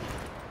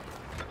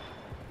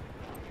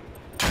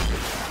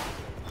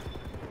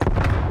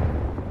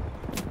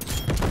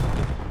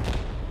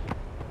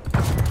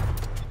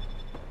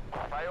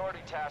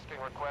 Priority tasking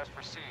request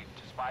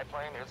received. Spy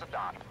plane is a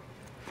dot.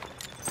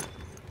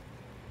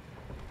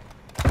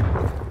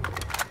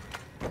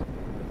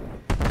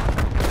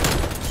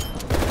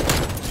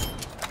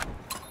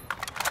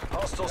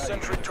 Hostile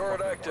sentry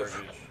turret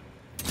active.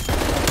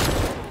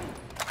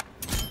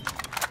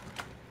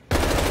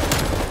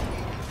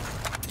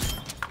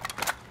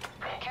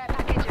 Care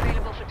package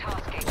available for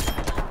tasking.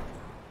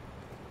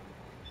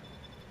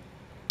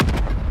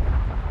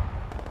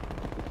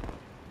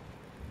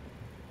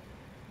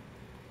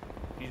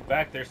 He's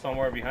back there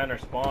somewhere behind our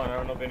spawn. I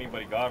don't know if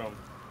anybody got him.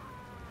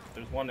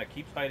 There's one that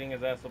keeps hiding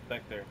his ass up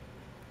back there.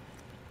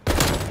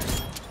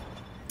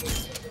 Oh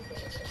shit,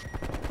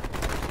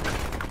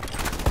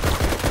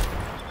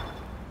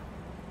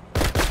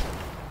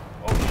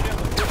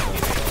 let's go.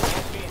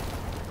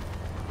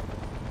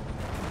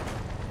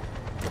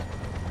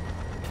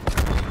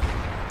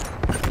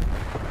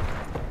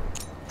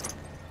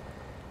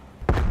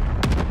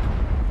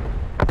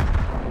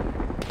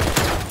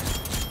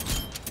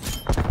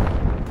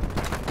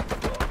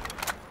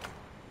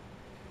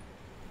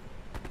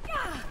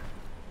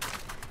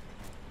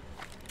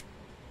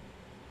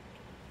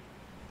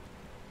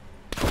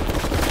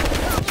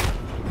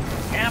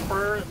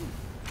 Camper!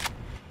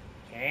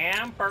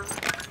 Camper!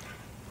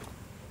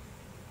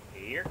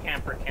 Here,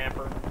 camper,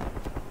 camper.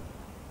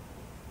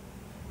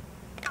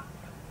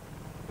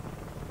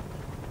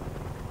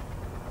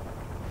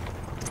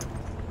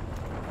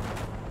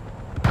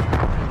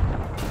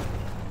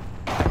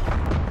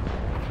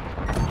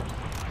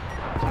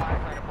 Spy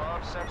plane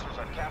above, sensors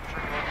are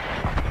capturing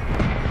location.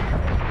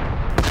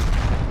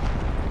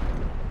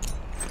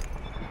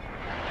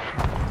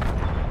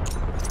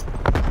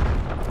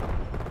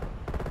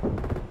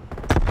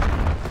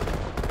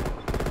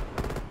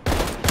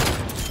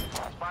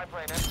 Spy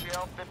plane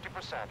MTL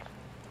 50%.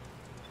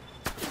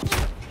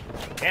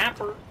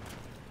 Camper!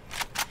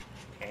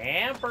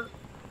 Camper!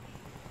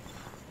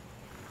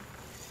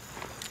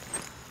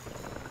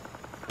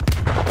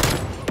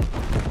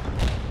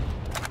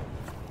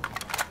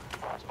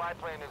 Spy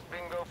plane is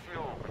bingo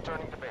fuel,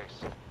 returning to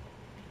base.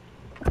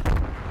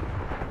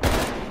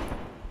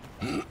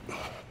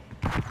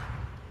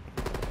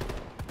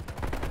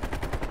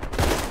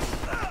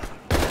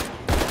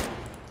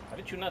 How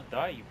did you not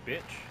die, you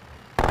bitch?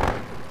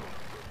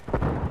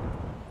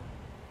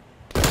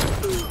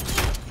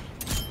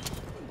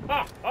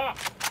 Ah! Ah!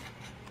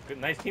 Good,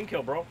 nice team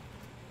kill, bro.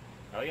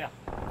 Hell yeah.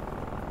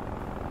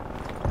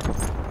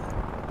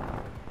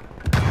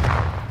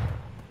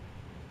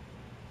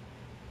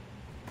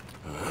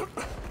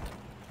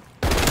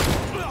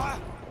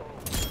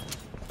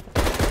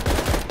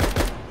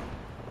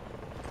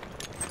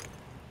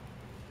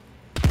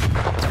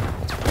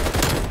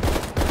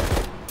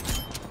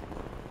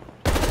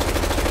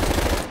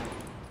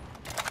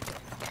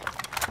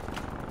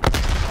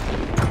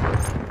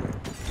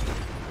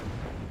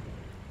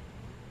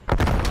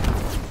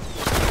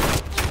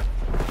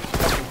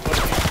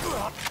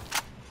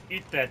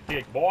 Eat that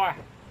dick, boy.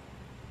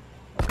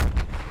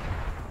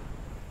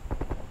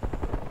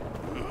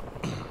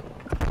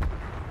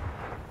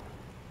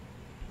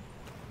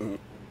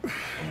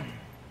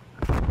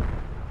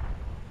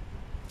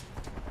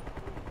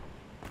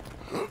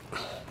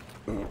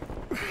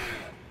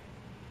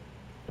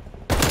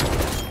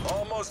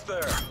 Almost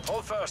there.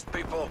 Hold fast,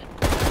 people.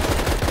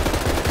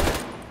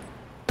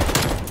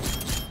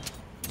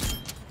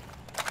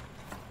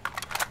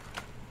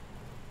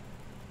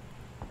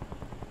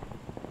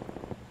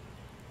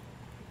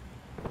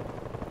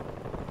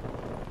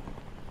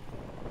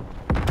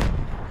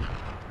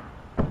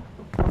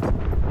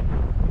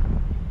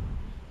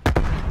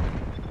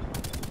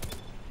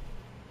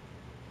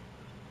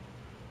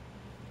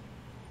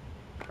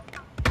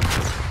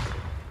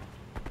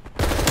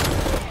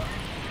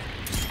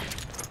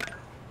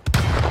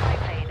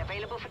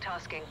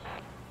 asking.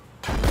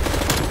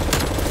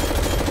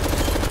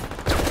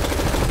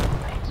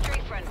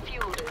 Street front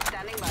fuel is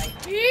standing by.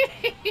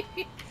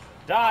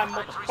 Die,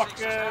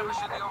 motherfucker!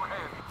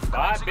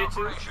 Die,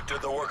 bitches! You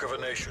did the work of a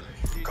nation.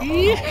 Come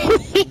on.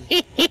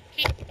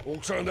 All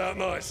turned out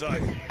nice, eh?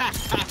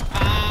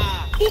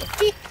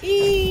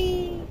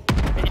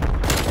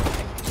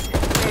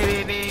 They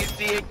didn't even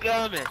see it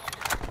coming.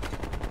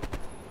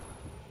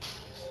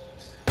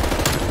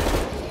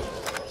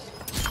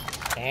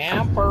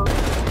 Camper.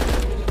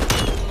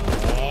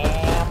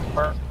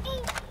 Camper.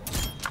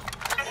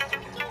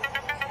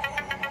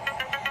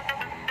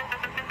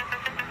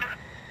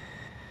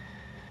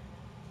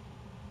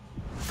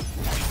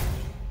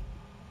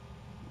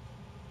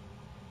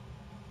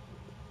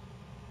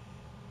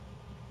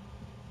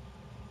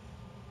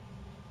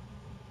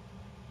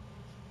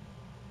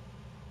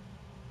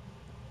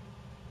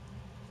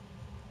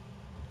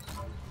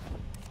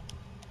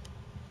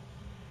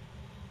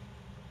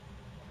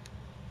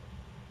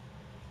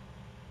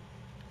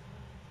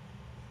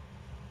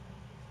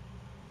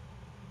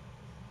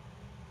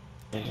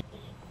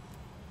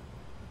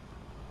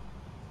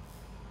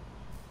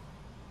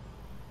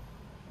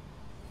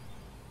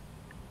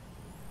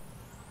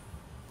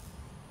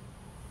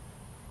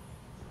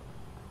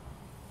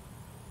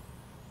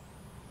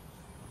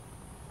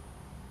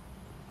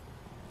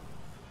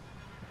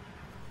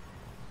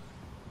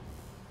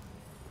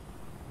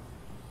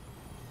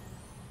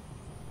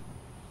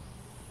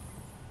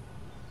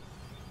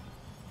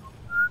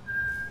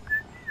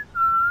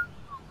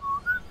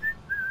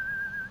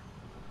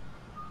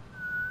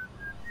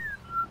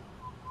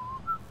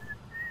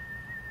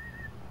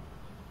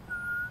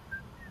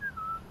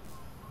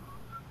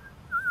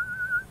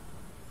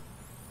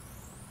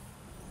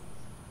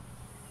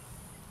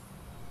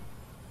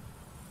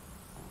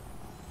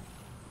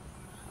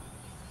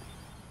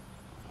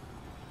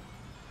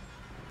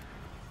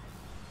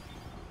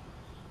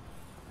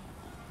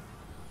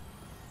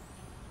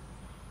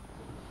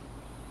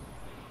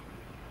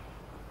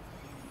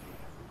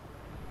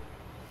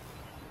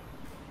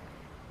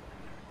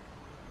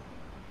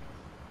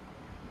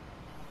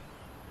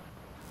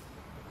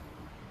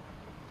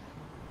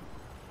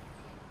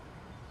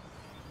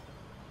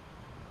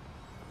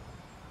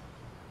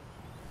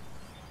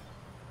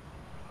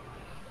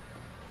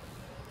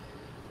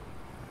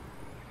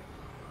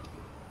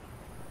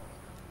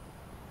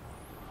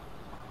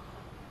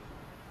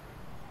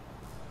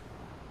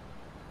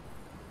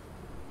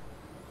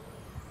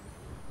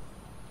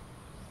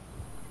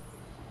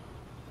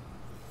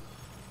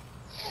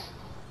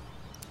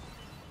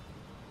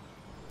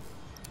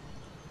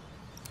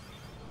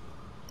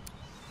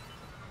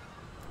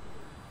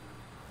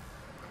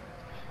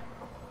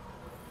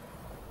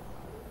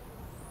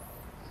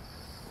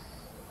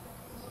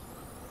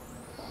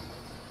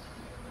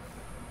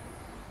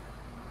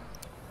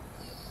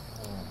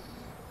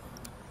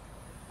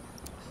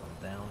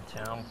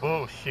 Downtown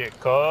bullshit,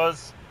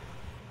 cuz.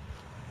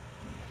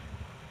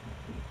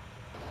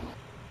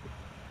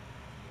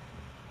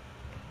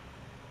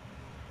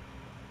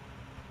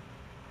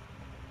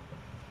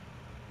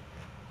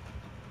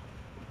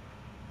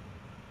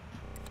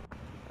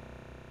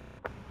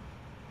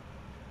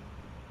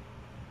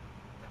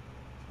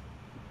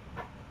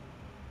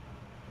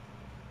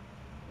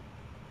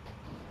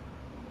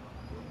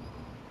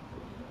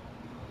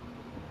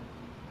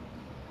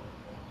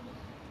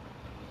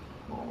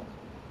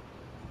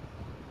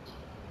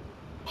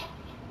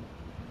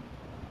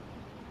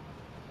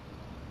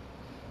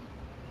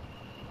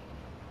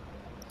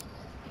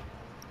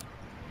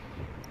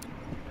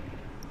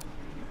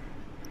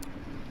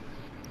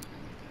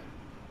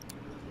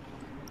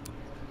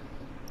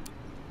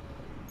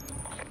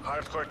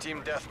 Hardcore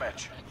team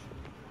deathmatch.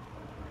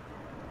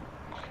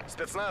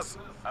 Spetsnaz,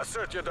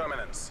 assert your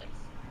dominance.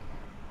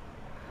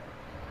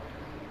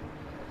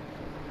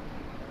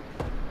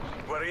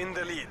 We're in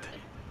the lead.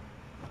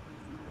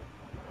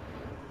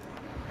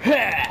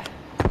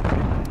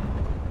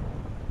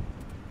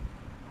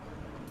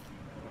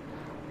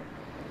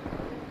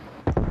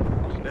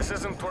 This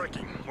isn't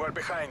working. We're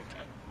behind.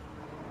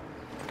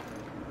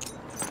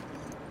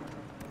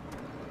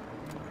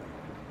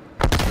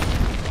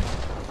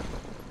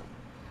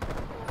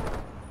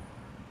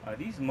 Are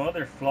these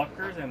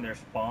motherfuckers in their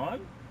spawn?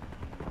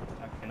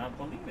 I cannot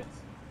believe it.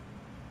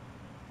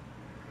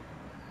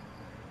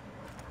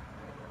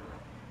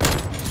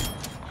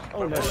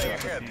 Oh, no.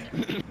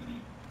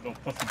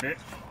 Little pussy bitch.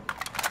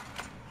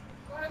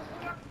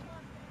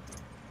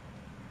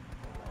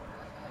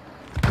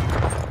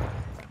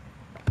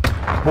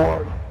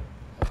 Board.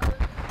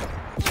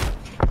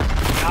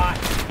 God.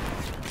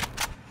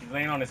 He's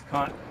laying on his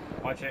cunt.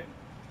 Watch it.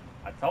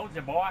 I told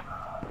you, boy.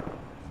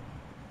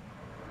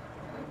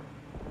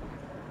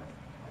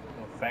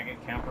 Little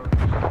faggot camper.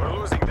 We're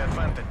losing the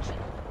advantage.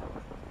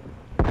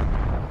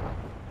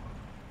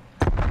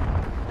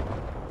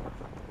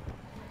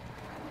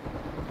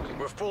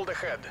 We've pulled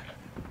ahead.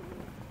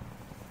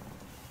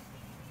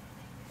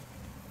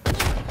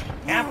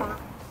 Camper.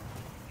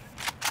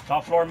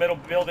 Top floor, middle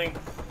building.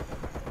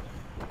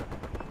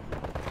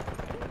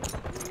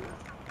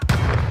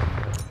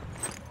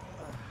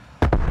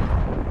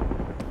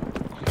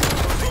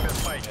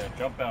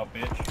 Jump out,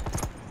 bitch.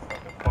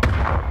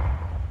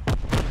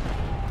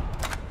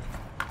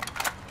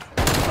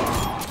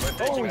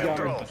 Oh, we got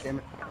her. Damn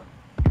it.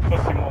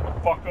 Pussy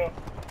motherfucker.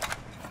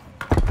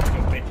 Get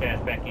your bitch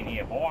ass back in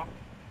here, boy.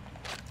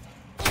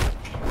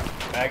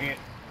 Faggot.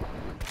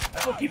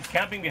 That's what keeps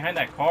camping behind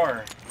that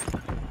car.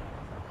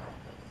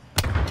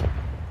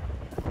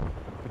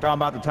 We're talking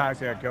about the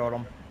taxi that killed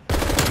him.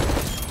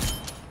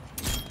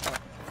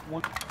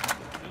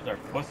 These are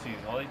pussies.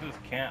 All they do is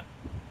camp.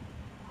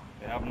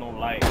 They have no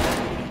life.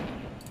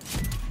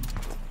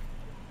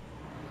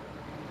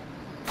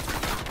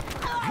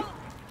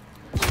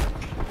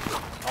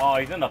 Oh,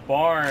 he's in the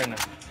barn.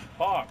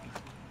 Fuck.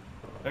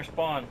 They're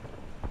spawn.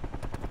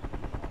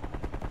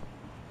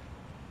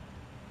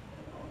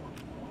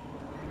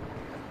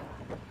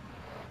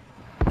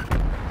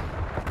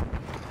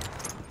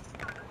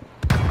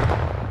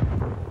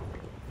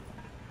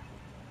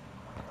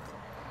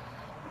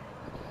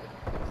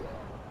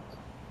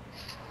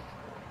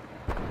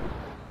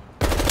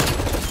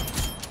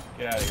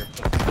 Get out of here,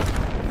 pussy.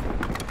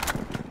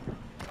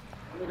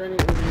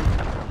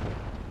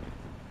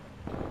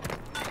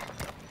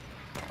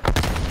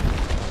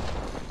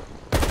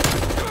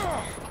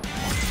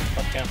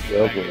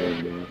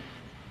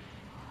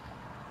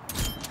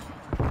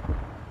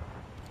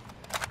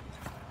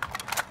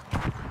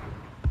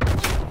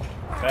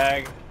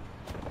 Bag.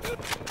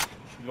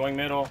 Going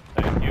middle.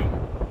 Thank you.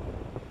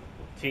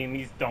 Team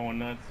these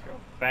donuts. You're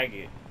a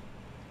faggot.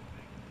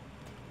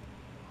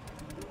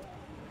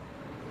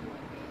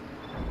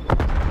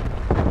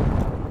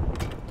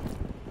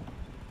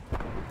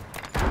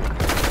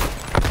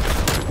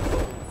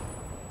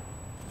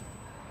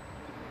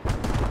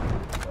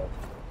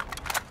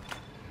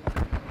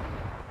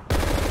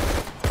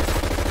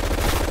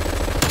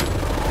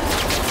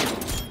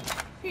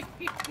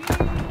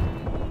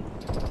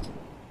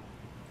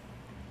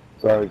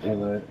 Sorry,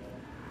 teammate.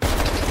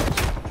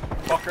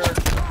 Fucker.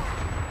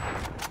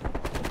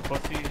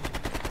 Pussy.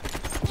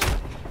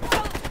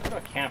 What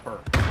a camper.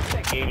 What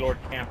a Gaylord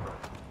camper.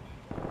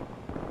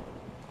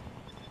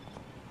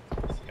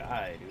 This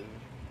guy, dude.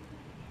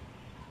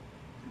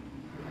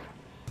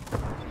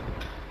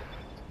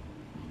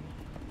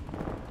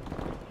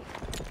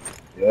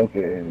 Yeah,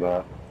 okay,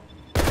 bye.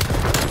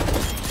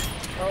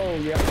 Oh,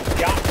 yeah.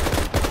 Yeah.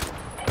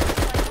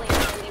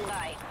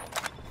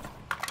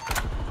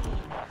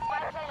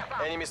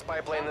 Enemy spy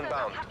plane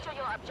inbound. Capture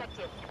your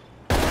objective.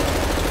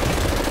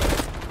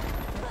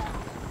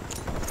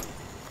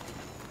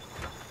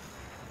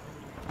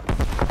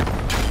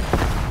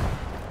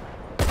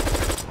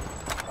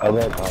 I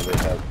love how they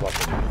have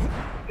fucking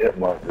hit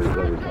markers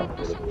every time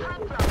they look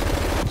at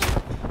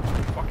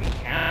Fucking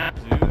camp,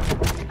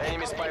 dude.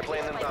 Enemy spy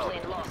plane inbound.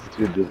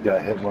 Dude just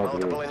got hit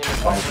markers. I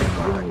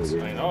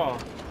know.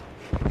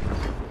 I'm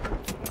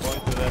going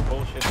through that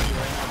bullshit too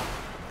right now.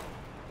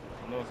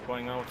 I don't know what's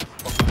going on with this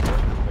fucking bullshit.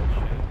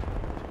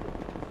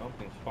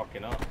 Something's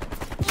fucking up.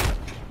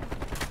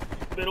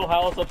 Middle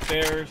house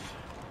upstairs.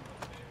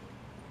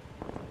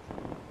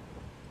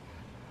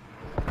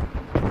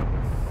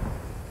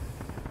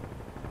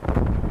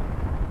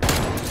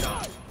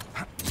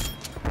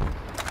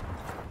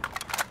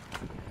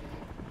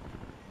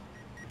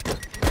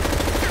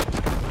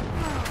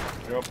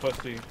 You're a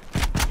pussy.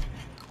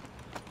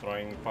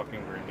 Throwing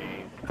fucking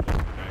grenades.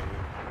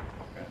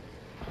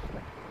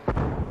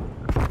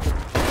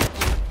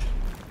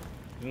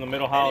 In the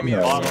middle house,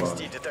 Enemy bottom.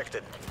 RCXD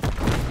detected.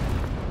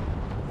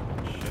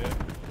 Shit.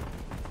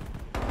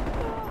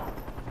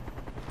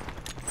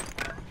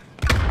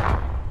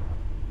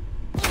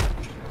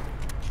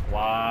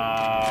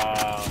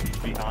 Wow, he's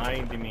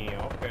behind me.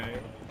 Okay.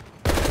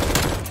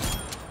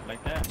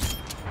 Like that.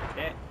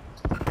 Yeah.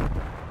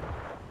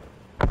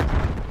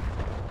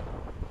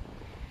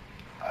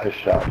 I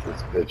shot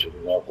this bitch at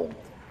nothing.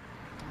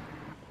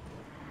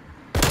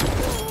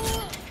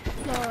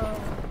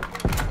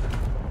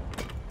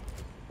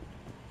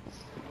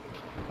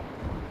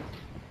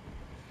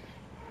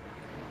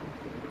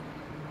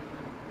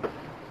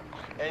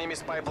 Enemy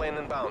spy plane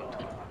inbound.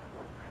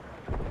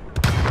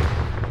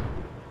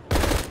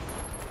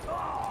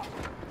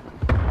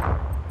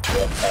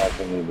 Yep,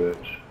 passing me,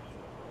 bitch.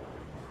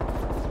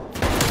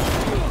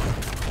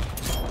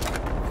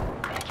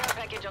 Care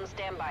package on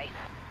standby.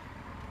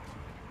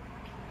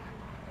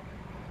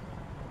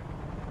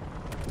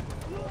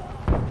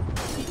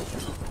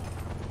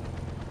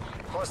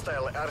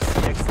 Hostile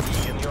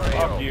RCXD in your AO.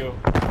 Fuck you.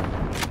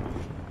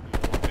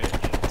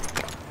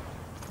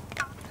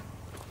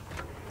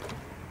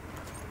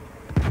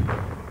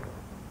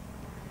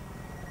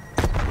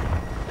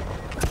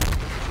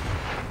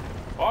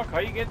 Fuck, how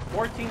you get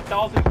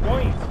 14,000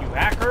 points, you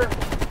hacker?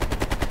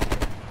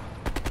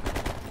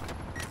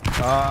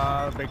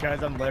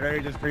 Because I'm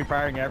literally just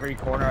pre-firing every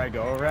corner I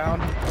go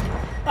around.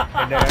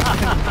 And then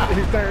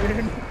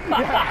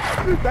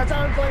yeah, that's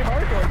how I'm playing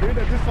hardcore, dude.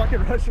 I just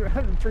fucking rush around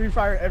and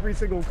pre-fire every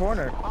single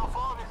corner.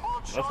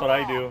 That's what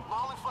I do.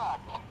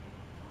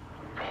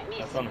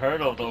 That's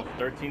unheard of though.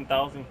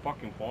 13,000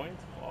 fucking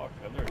points? Fuck,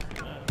 I've never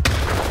seen that.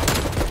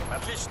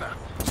 Отлично.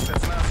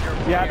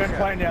 Yeah, I've been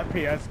playing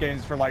FPS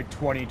games for like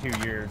 22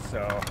 years, so.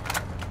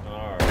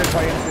 Alright. Been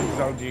playing since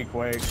OG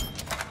Quake.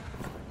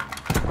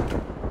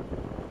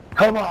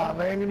 Come on,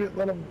 man. You just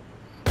let him.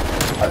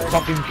 I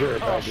fucking care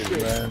about you,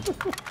 man.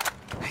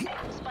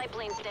 Spy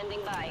plane standing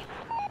by.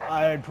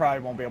 I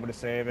probably won't be able to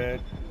save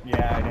it.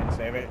 Yeah, I didn't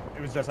save it.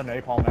 It was just a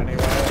napalm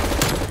anyway.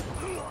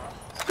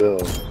 Still.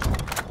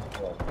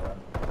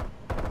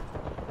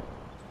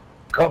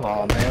 Come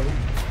on, man.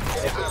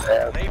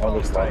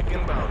 Napalm strike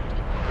inbound.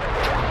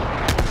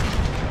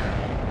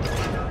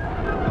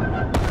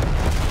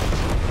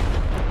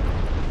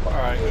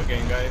 Alright, good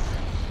game, guys.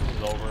 This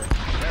is over.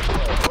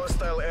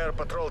 Hostile air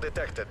patrol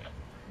detected.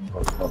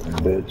 Fucking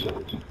bitch.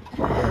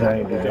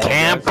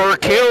 Camper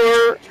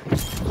killer.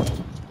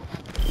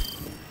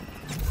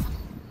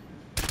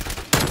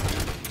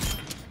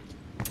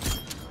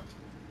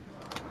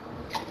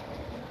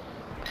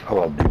 I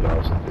love these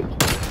awesome bitches.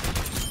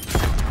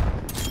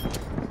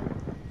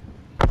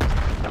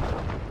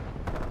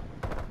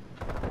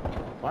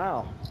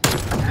 Wow.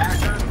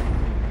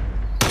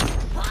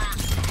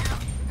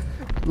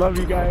 Love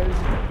you guys.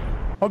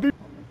 I'll be.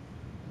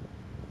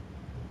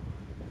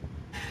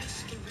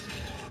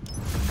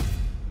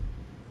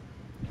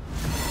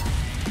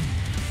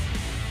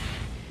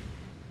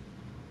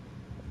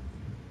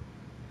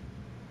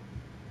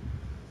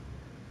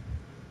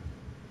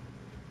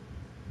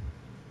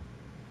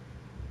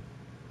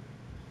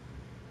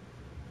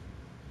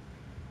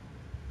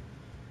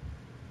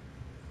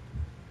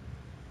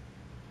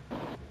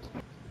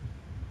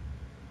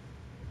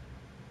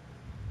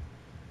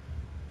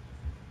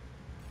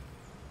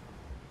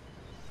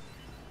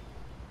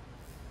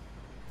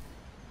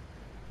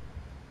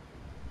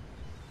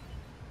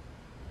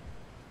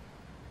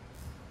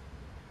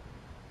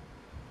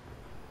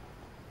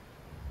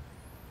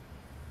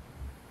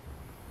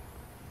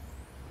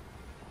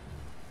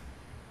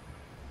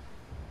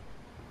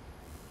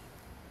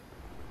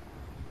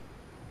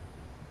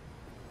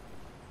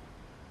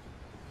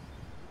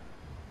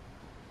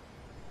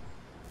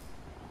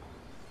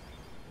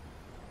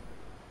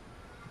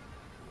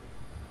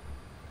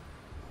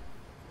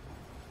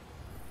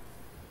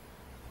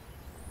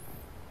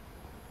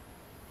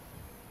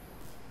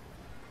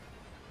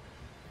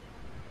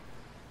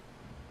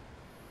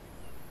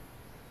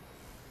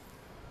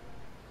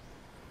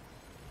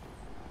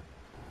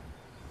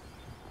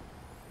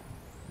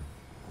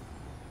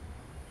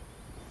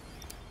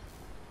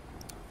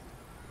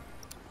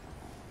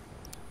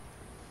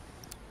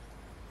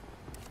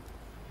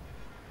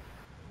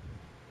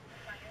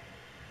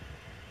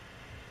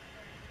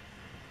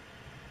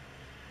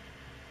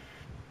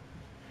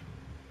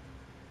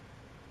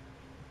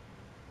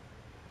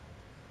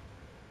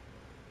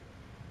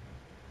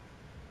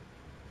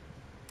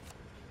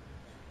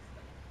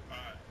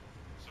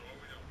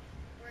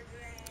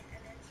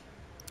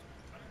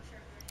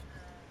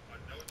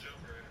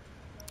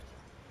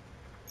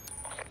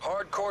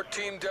 Hardcore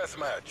team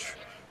deathmatch.